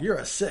 groundhog, you're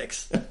a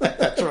 6.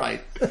 That's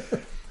right.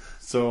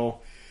 So,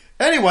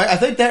 anyway, I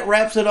think that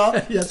wraps it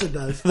up. Yes, it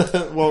does.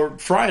 Well, we're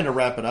trying to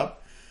wrap it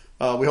up.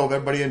 We hope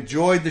everybody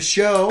enjoyed the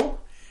show.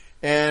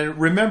 And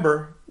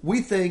remember,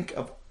 we think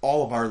of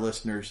all of our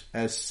listeners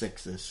as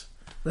 6s.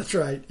 That's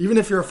right. Even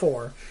if you're a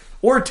 4.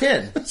 Or a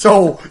 10.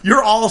 So,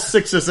 you're all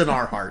 6s in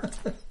our heart.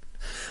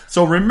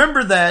 So,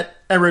 remember that,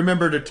 and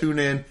remember to tune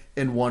in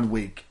 1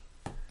 week.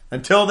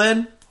 Until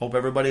then, hope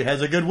everybody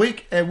has a good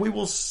week, and we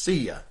will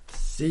see ya.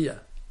 See ya.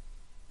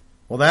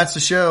 Well, that's the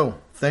show.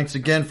 Thanks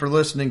again for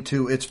listening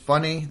to It's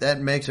Funny, That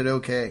Makes It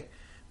Okay.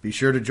 Be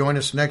sure to join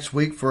us next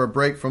week for a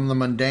break from the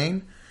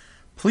mundane.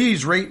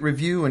 Please rate,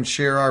 review, and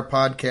share our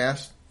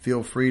podcast.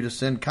 Feel free to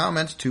send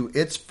comments to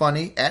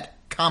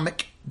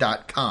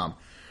itsfunny@comic.com.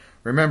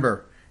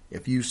 Remember,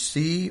 if you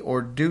see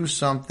or do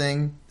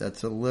something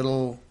that's a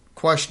little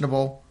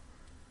questionable,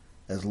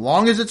 as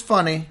long as it's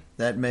funny,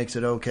 that makes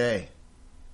it okay.